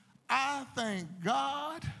 I thank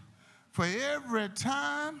God for every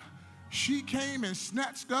time she came and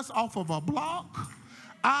snatched us off of a block.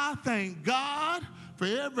 I thank God for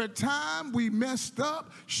every time we messed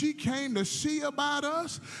up, she came to see about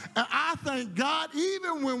us. And I thank God,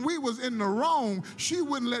 even when we was in the wrong, she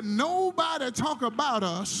wouldn't let nobody talk about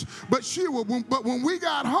us. But when we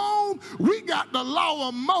got home, we got the law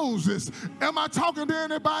of Moses. Am I talking to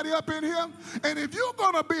anybody up in here? And if you're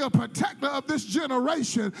going to be a protector of this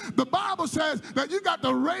generation, the Bible says that you got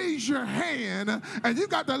to raise your hand and you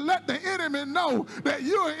got to let the enemy know that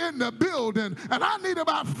you're in the building. And I need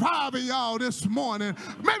about 5 of y'all this morning,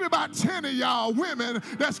 maybe about 10 of y'all women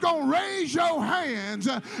that's going to raise your hands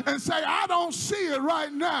and say, I don't see it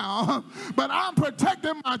right now, but I'm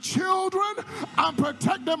protecting my children. I'm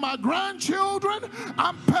protecting my grandchildren.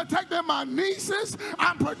 I'm protecting my nieces.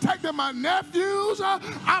 I'm protecting my nephews.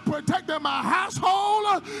 I'm protecting my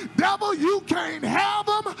household. Devil, you can't have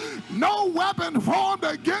them. No weapon formed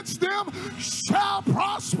against them shall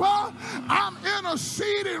prosper. I'm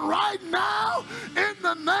interceding right now in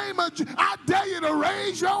the name of Jesus. I dare you to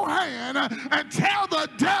raise your hand and tell the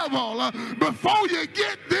devil, before you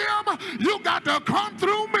get them, you got to come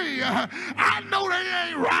through me. I know they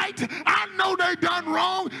ain't right. I know they done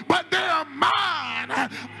wrong, but they are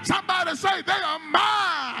mine. Somebody say they are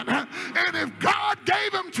mine. And if God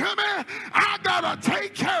gave them to me, I got to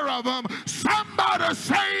take care of them. Somebody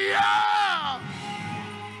say yeah.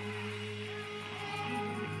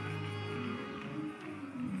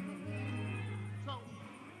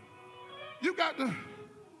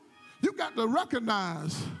 You got to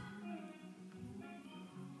recognize.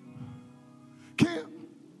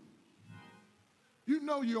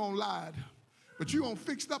 know you don't lied, but you don't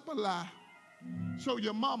fixed up a lie so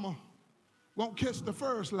your mama won't catch the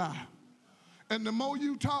first lie. And the more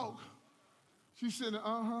you talk, she said,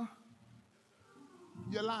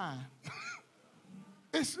 you're lying.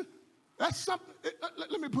 That's something,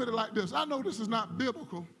 let me put it like this. I know this is not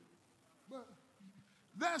biblical, but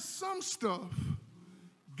there's some stuff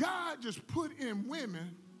God just put in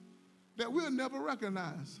women that we'll never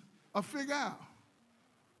recognize or figure out.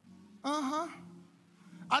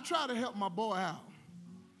 I try to help my boy out.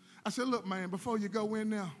 I said, look, man, before you go in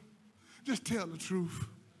there, just tell the truth.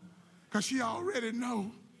 Because she already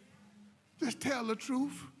know. Just tell the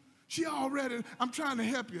truth. I'm trying to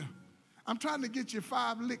help you. I'm trying to get you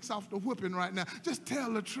 5 licks off the whipping right now. Just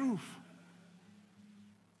tell the truth.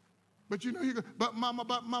 But you know, you go, but mama.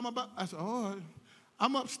 I said, oh,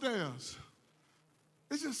 I'm upstairs.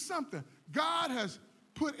 It's just something. God has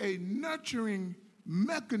put a nurturing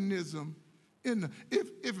mechanism in the,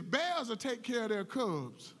 if bears will take care of their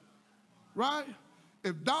cubs, right?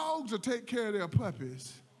 If dogs will take care of their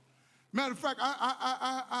puppies. Matter of fact,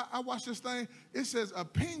 I watched this thing. It says a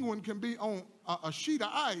penguin can be on a sheet of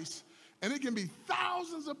ice, and it can be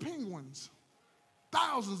thousands of penguins,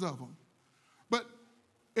 thousands of them. But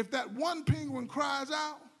if that one penguin cries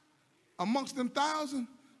out amongst them thousand,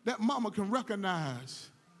 that mama can recognize.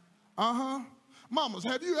 Mamas,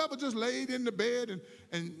 have you ever just laid in the bed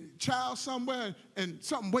and child somewhere and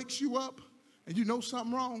something wakes you up and you know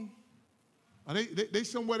something wrong? Or they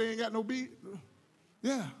somewhere they ain't got no beat?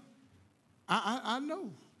 Yeah, I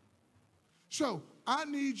know. So I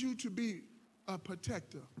need you to be a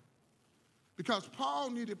protector because Paul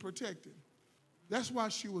needed protecting. That's why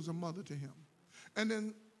she was a mother to him. And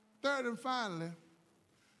then third and finally,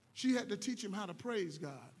 she had to teach him how to praise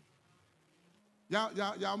God.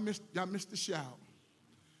 Y'all missed the shout.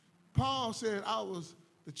 Paul said, I was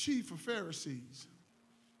the chief of Pharisees.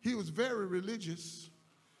 He was very religious.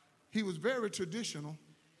 He was very traditional,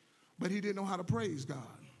 but he didn't know how to praise God.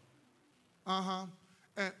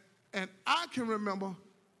 And I can remember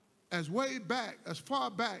as far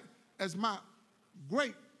back as my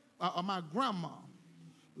grandma,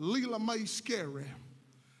 Leela Mae Scary.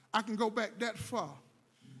 I can go back that far,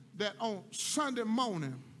 that on Sunday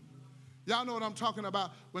morning, y'all know what I'm talking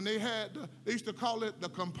about, when they used to call it the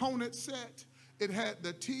component set. It had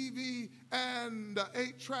the TV and the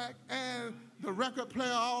 8-track and the record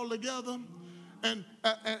player all together. And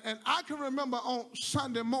I can remember on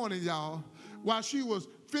Sunday morning, y'all, while she was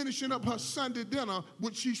finishing up her Sunday dinner,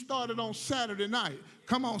 which she started on Saturday night.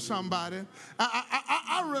 Come on, somebody.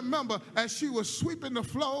 I remember as she was sweeping the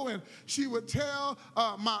floor and she would tell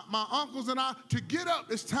my uncles and I to get up,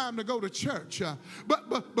 it's time to go to church.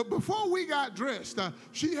 But before we got dressed,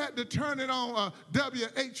 she had to turn it on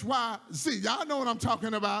WHYZ. Y'all know what I'm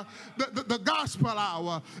talking about, the gospel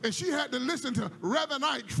hour. And she had to listen to Reverend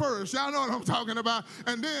Ike first. Y'all know what I'm talking about.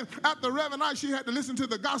 And then after Reverend Ike, she had to listen to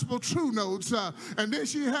the gospel true notes. And then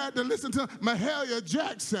she had to listen to Mahalia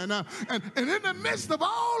Jackson. And in the midst of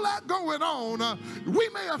all that going on, we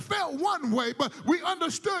may have felt one way, but we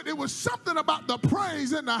understood it was something about the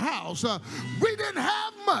praise in the house. We didn't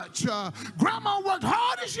have much. Grandma worked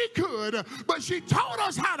hard as she could, but she taught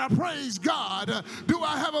us how to praise God. Do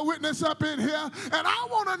I have a witness up in here? And I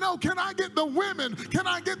want to know, can I get the women, can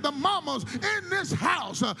I get the mamas in this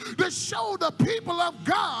house to show the people of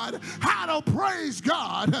God how to praise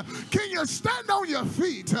God? Can you stand on your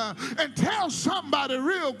feet and tell somebody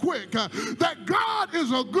real quick that God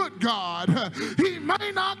is a good God. He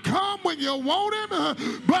may not come when you want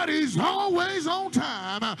him, but he's always on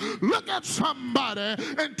time. Look at somebody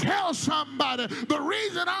and tell somebody the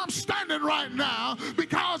reason I'm standing right now,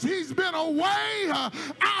 because he's been a way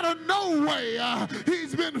out of no way.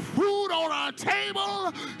 He's been food on our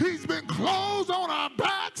table. He's been clothes on our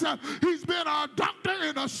backs. He's been our doctor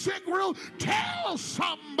in a sick room. Tell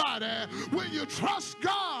somebody, when you trust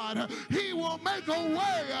God, he will make a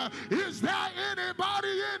way. Is there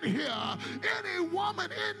anybody in here, any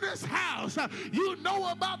woman in this house, you know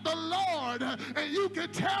about the Lord, and you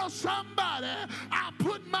can tell somebody, I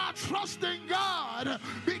put my trust in God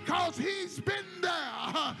because he's been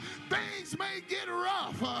there. Things may get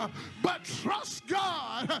rough, but trust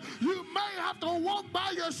God. You may have to walk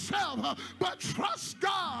by yourself, but trust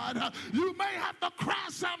God. You may have to cry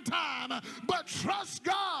sometime, but trust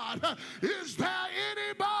God. Is there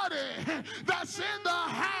anybody that's in the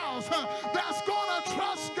house that's going to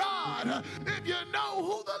trust God? If you know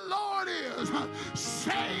who the Lord is,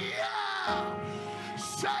 say yeah.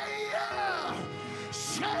 Say yeah.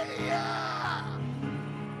 Say yeah.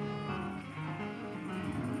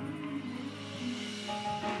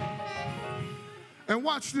 And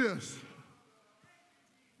watch this.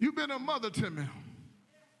 You've been a mother to me.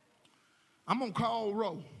 I'm going to call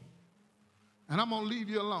Ro, and I'm going to leave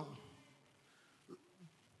you alone.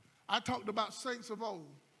 I talked about saints of old.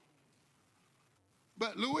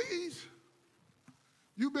 But Louise,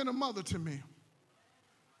 you've been a mother to me.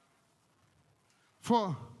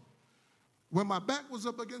 For when my back was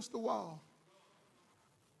up against the wall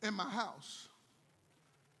in my house,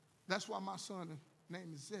 that's why my son's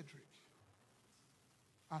name is Cedric.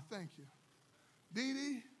 I thank you. Dee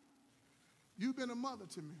Dee, you've been a mother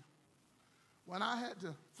to me. When I had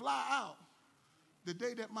to fly out the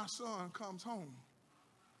day that my son comes home,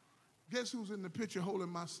 guess who's in the picture holding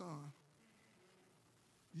my son?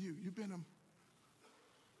 You've been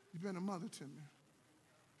a mother to me.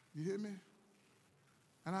 You hear me?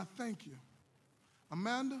 And I thank you.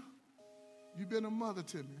 Amanda, you've been a mother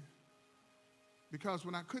to me. Because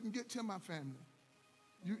when I couldn't get to my family,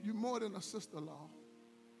 you're more than a sister-in-law.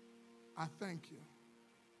 I thank you.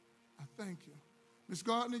 I thank you. Miss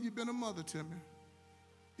Gardner, you've been a mother to me.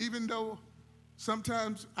 Even though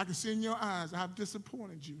sometimes I can see in your eyes I've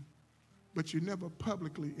disappointed you, but you never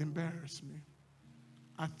publicly embarrassed me.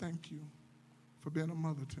 I thank you for being a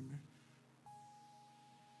mother to me.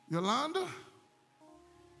 Yolanda,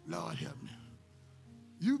 Lord help me.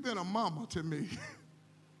 You've been a mama to me.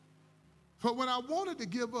 For when I wanted to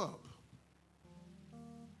give up,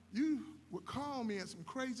 you would call me at some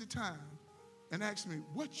crazy time and ask me,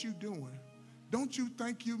 what you doing? Don't you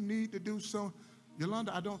think you need to do so?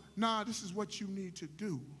 Yolanda, I don't. Nah, this is what you need to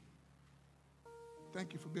do.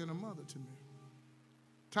 Thank you for being a mother to me.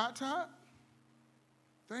 Tot Tot,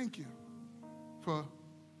 thank you for,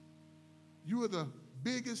 you are the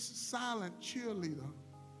biggest silent cheerleader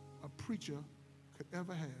a preacher could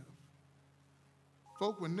ever have.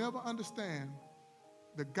 Folk will never understand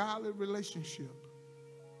the godly relationship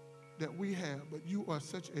that we have, but you are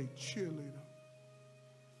such a cheerleader.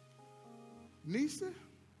 Nisa,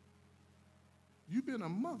 you've been a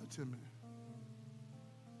mother to me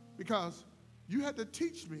because you had to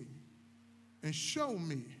teach me and show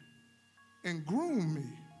me and groom me.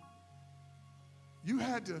 You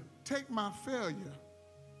had to take my failure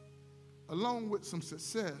along with some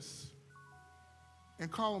success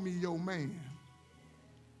and call me your man.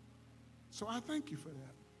 So I thank you for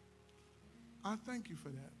that. I thank you for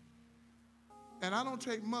that. And I don't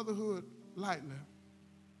take motherhood lightly.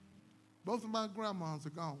 Both of my grandmas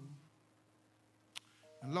are gone.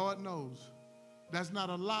 And Lord knows, that's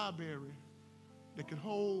not a library that can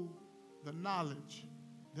hold the knowledge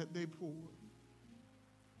that they poured.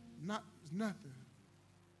 Nothing.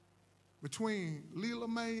 Between Leela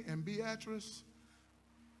Mae and Beatrice,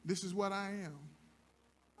 this is what I am.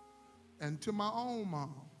 And to my own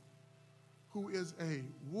mom, who is a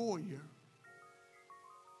warrior,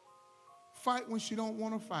 fight when she don't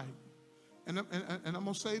want to fight. And I'm going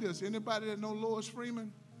to say this, anybody that knows Lois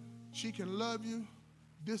Freeman, she can love you,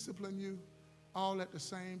 discipline you, all at the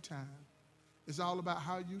same time. It's all about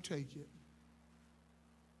how you take it.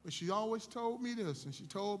 But she always told me this, and she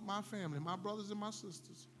told my family, my brothers and my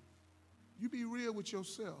sisters, you be real with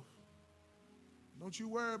yourself. Don't you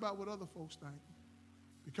worry about what other folks think.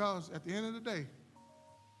 Because at the end of the day,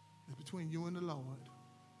 it's between you and the Lord.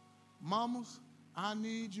 Mamas, I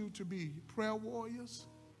need you to be prayer warriors.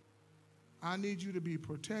 I need you to be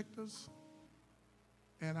protectors.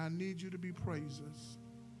 And I need you to be praisers.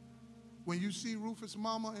 When you see Rufus'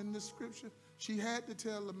 mama in this scripture, she had to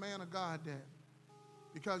tell the man of God that.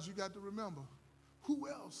 Because you got to remember, who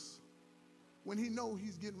else, when he know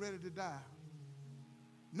he's getting ready to die,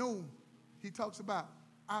 no, he talks about,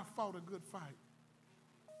 I fought a good fight.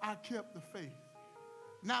 I kept the faith.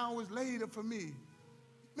 Now it's laid up for me.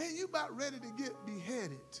 Man, you about ready to get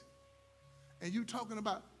beheaded. And you talking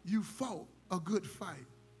about you fought a good fight.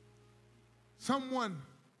 Someone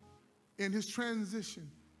in his transition,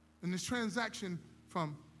 in this transaction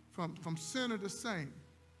from sinner to saint,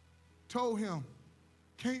 told him,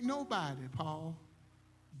 can't nobody, Paul,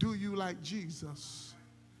 do you like Jesus.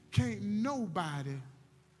 Can't nobody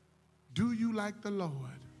do you like the Lord.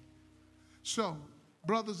 So,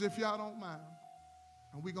 brothers, if y'all don't mind,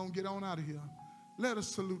 and we're going to get on out of here, let us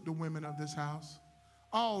salute the women of this house.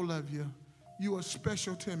 All of you, you are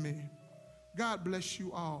special to me. God bless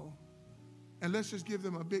you all. And let's just give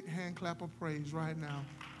them a big hand clap of praise right now.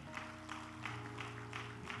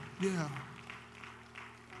 Yeah.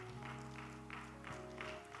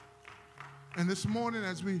 And this morning,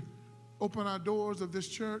 as we open our doors of this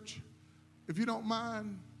church, if you don't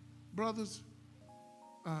mind, brothers,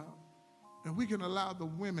 and we can allow the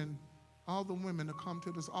women, all the women, to come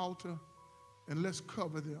to this altar, and let's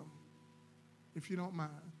cover them, if you don't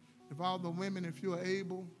mind. If all the women, if you are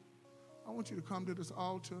able, I I want you to come to this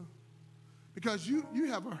altar because you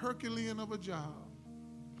have a Herculean of a job.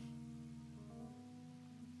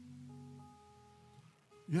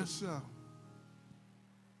 Yes, sir.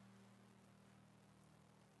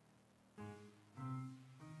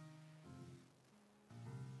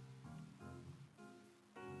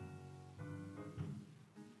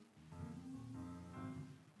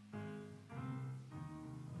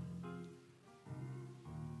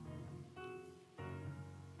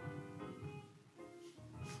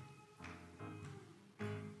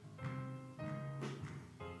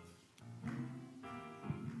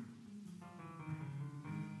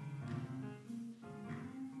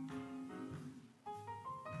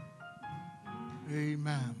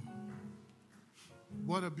 Amen.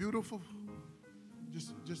 What a beautiful,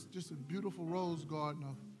 just a beautiful rose garden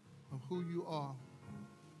of who you are.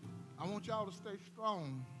 I want y'all to stay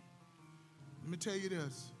strong. Let me tell you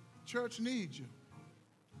this. Church needs you.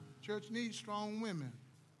 Church needs strong women.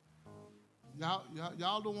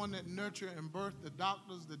 Y'all the one that nurture and birth the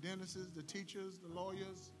doctors, the dentists, the teachers, the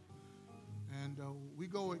lawyers. And we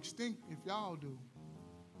go extinct if y'all do.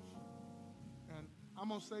 And I'm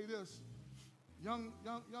going to say this. Young,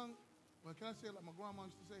 well, can I say it like my grandma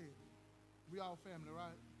used to say it? We all family,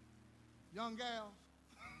 right? Young gals.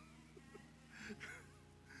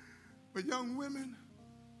 But young women,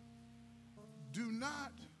 do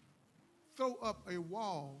not throw up a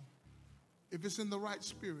wall if it's in the right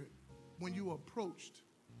spirit when you are approached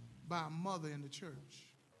by a mother in the church.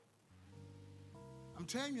 I'm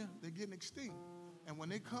telling you, they're getting extinct. And when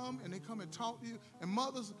they come and talk to you, and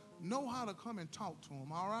mothers know how to come and talk to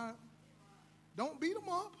them, all right? Don't beat them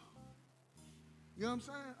up. You know what I'm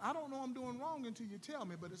saying? I don't know I'm doing wrong until you tell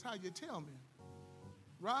me, but it's how you tell me.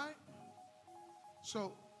 Right?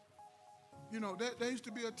 So, you know, there used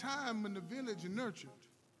to be a time when the village nurtured.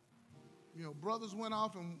 You know, brothers went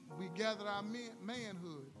off and we gathered our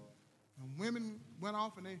manhood. And women went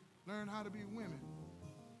off and they learned how to be women.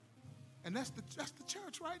 And that's the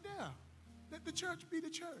church right there. Let the church be the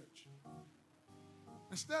church.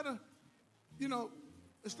 Instead of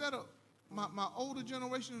my older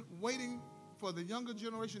generation waiting for the younger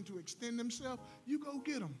generation to extend themselves, you go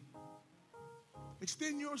get them.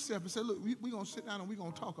 Extend yourself and say, look, we're going to sit down and we're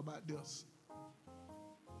going to talk about this.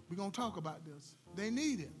 We're going to talk about this. They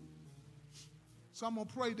need it. So I'm going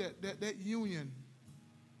to pray that union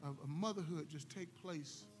of motherhood just take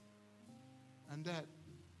place, and that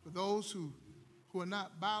for those who are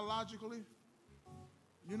not biologically,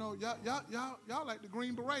 you know, y'all like the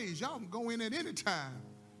Green Berets. Y'all can go in at any time.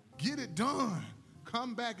 Get it done.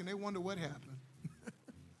 Come back and they wonder what happened.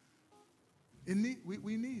 We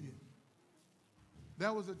need it.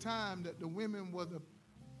 That was a time that the women were the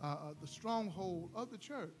stronghold of the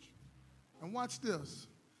church. And watch this.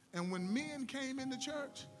 And when men came into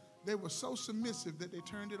church, they were so submissive that they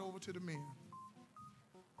turned it over to the men.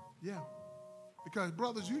 Yeah. Because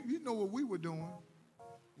brothers, you know what we were doing.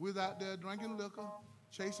 We was out there drinking liquor,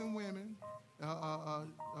 chasing women,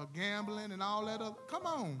 gambling and all that other. Come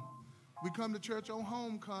on. We come to church on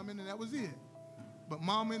homecoming and that was it. But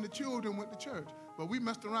mama and the children went to church. But we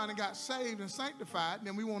messed around and got saved and sanctified, and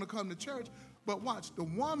then we want to come to church. But watch, the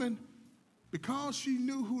woman, because she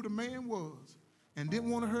knew who the man was and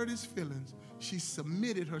didn't want to hurt his feelings, she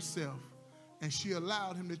submitted herself and she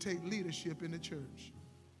allowed him to take leadership in the church.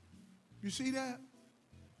 You see that?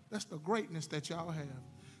 That's the greatness that y'all have.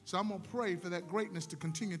 So I'm going to pray for that greatness to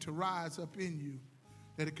continue to rise up in you,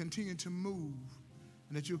 that it continue to move,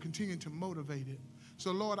 and that you'll continue to motivate it.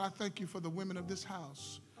 So, Lord, I thank you for the women of this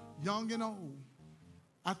house, young and old.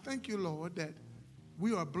 I thank you, Lord, that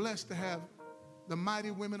we are blessed to have the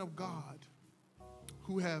mighty women of God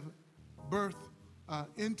who have birthed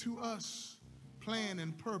into us plan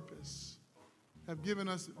and purpose, have given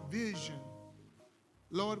us vision.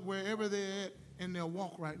 Lord, wherever they're at in their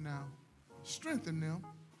walk right now, strengthen them,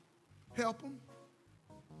 help them.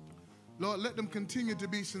 Lord, let them continue to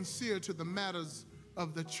be sincere to the matters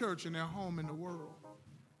of the church and their home in the world.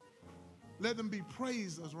 Let them be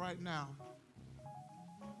praisers right now.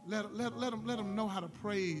 Let them know how to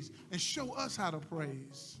praise and show us how to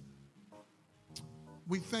praise.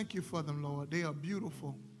 We thank you for them, Lord. They are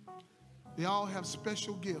beautiful. They all have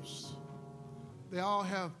special gifts. They all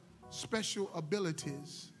have special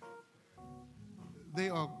abilities. They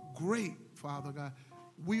are great, Father God.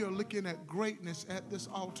 We are looking at greatness at this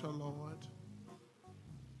altar, Lord.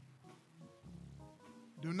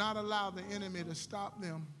 Do not allow the enemy to stop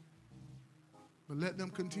them, but let them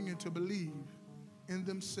continue to believe in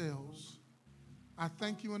themselves. I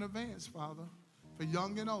thank you in advance, Father, for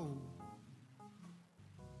young and old.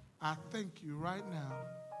 I thank you right now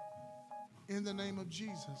in the name of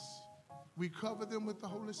Jesus. We cover them with the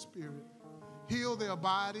Holy Spirit. Heal their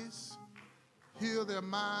bodies. Heal their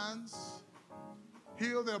minds.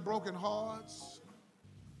 Heal their broken hearts.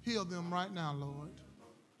 Heal them right now, Lord.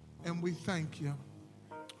 And we thank you.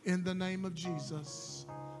 In the name of Jesus,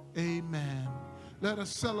 amen. Let us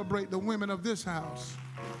celebrate the women of this house.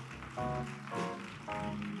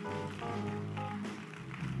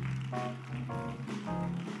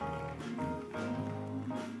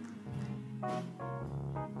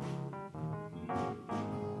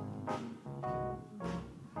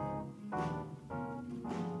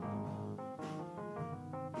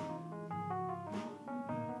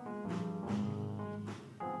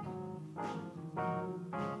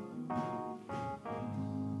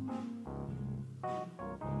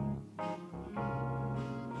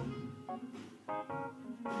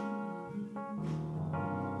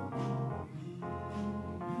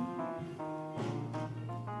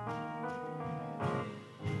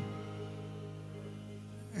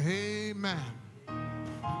 Amen.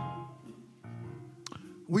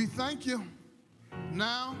 We thank you.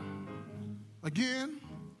 Now, again,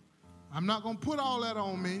 I'm not going to put all that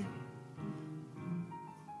on me,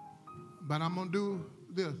 but I'm going to do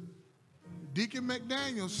this. Deacon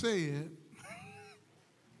McDaniel said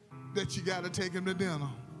that you got to take him to dinner.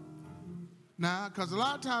 Now, because a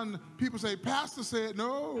lot of times people say, Pastor said,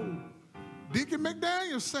 no. Deacon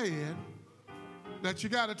McDaniel said that you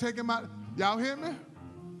got to take him out. Y'all hear me?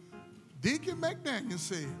 Deacon McDaniel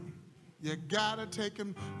said, you got to take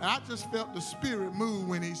him. And I just felt the spirit move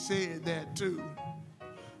when he said that too.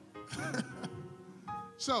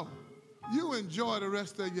 So, you enjoy the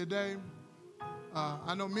rest of your day.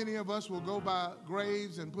 I know many of us will go by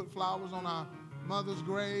graves and put flowers on our mother's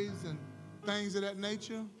graves and things of that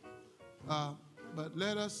nature. But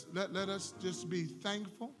let us just be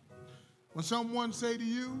thankful. When someone say to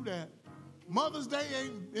you that Mother's Day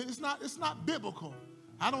it's not biblical.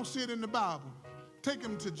 I don't see it in the Bible. Take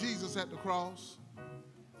them to Jesus at the cross.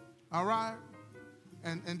 All right?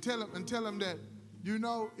 And tell him that, you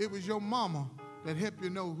know, it was your mama that helped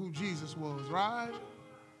you know who Jesus was, right?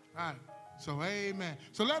 All right. So, amen.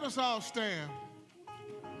 So let us all stand.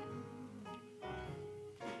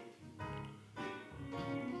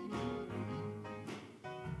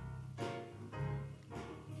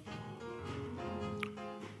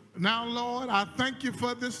 Now, Lord, I thank you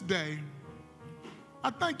for this day. I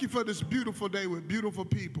thank you for this beautiful day with beautiful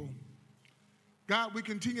people. God, we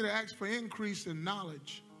continue to ask for increase in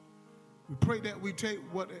knowledge. We pray that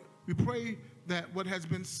what has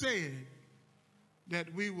been said,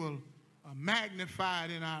 that we will magnify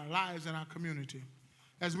it in our lives and our community.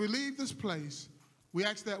 As we leave this place, we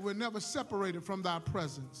ask that we're never separated from thy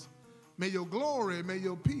presence. May your glory, may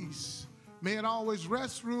your peace, may it always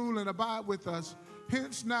rest, rule, and abide with us,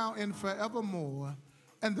 hence, now, and forevermore.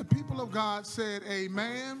 And the people of God said,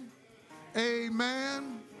 amen,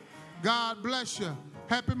 amen. God bless you.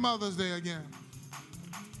 Happy Mother's Day again.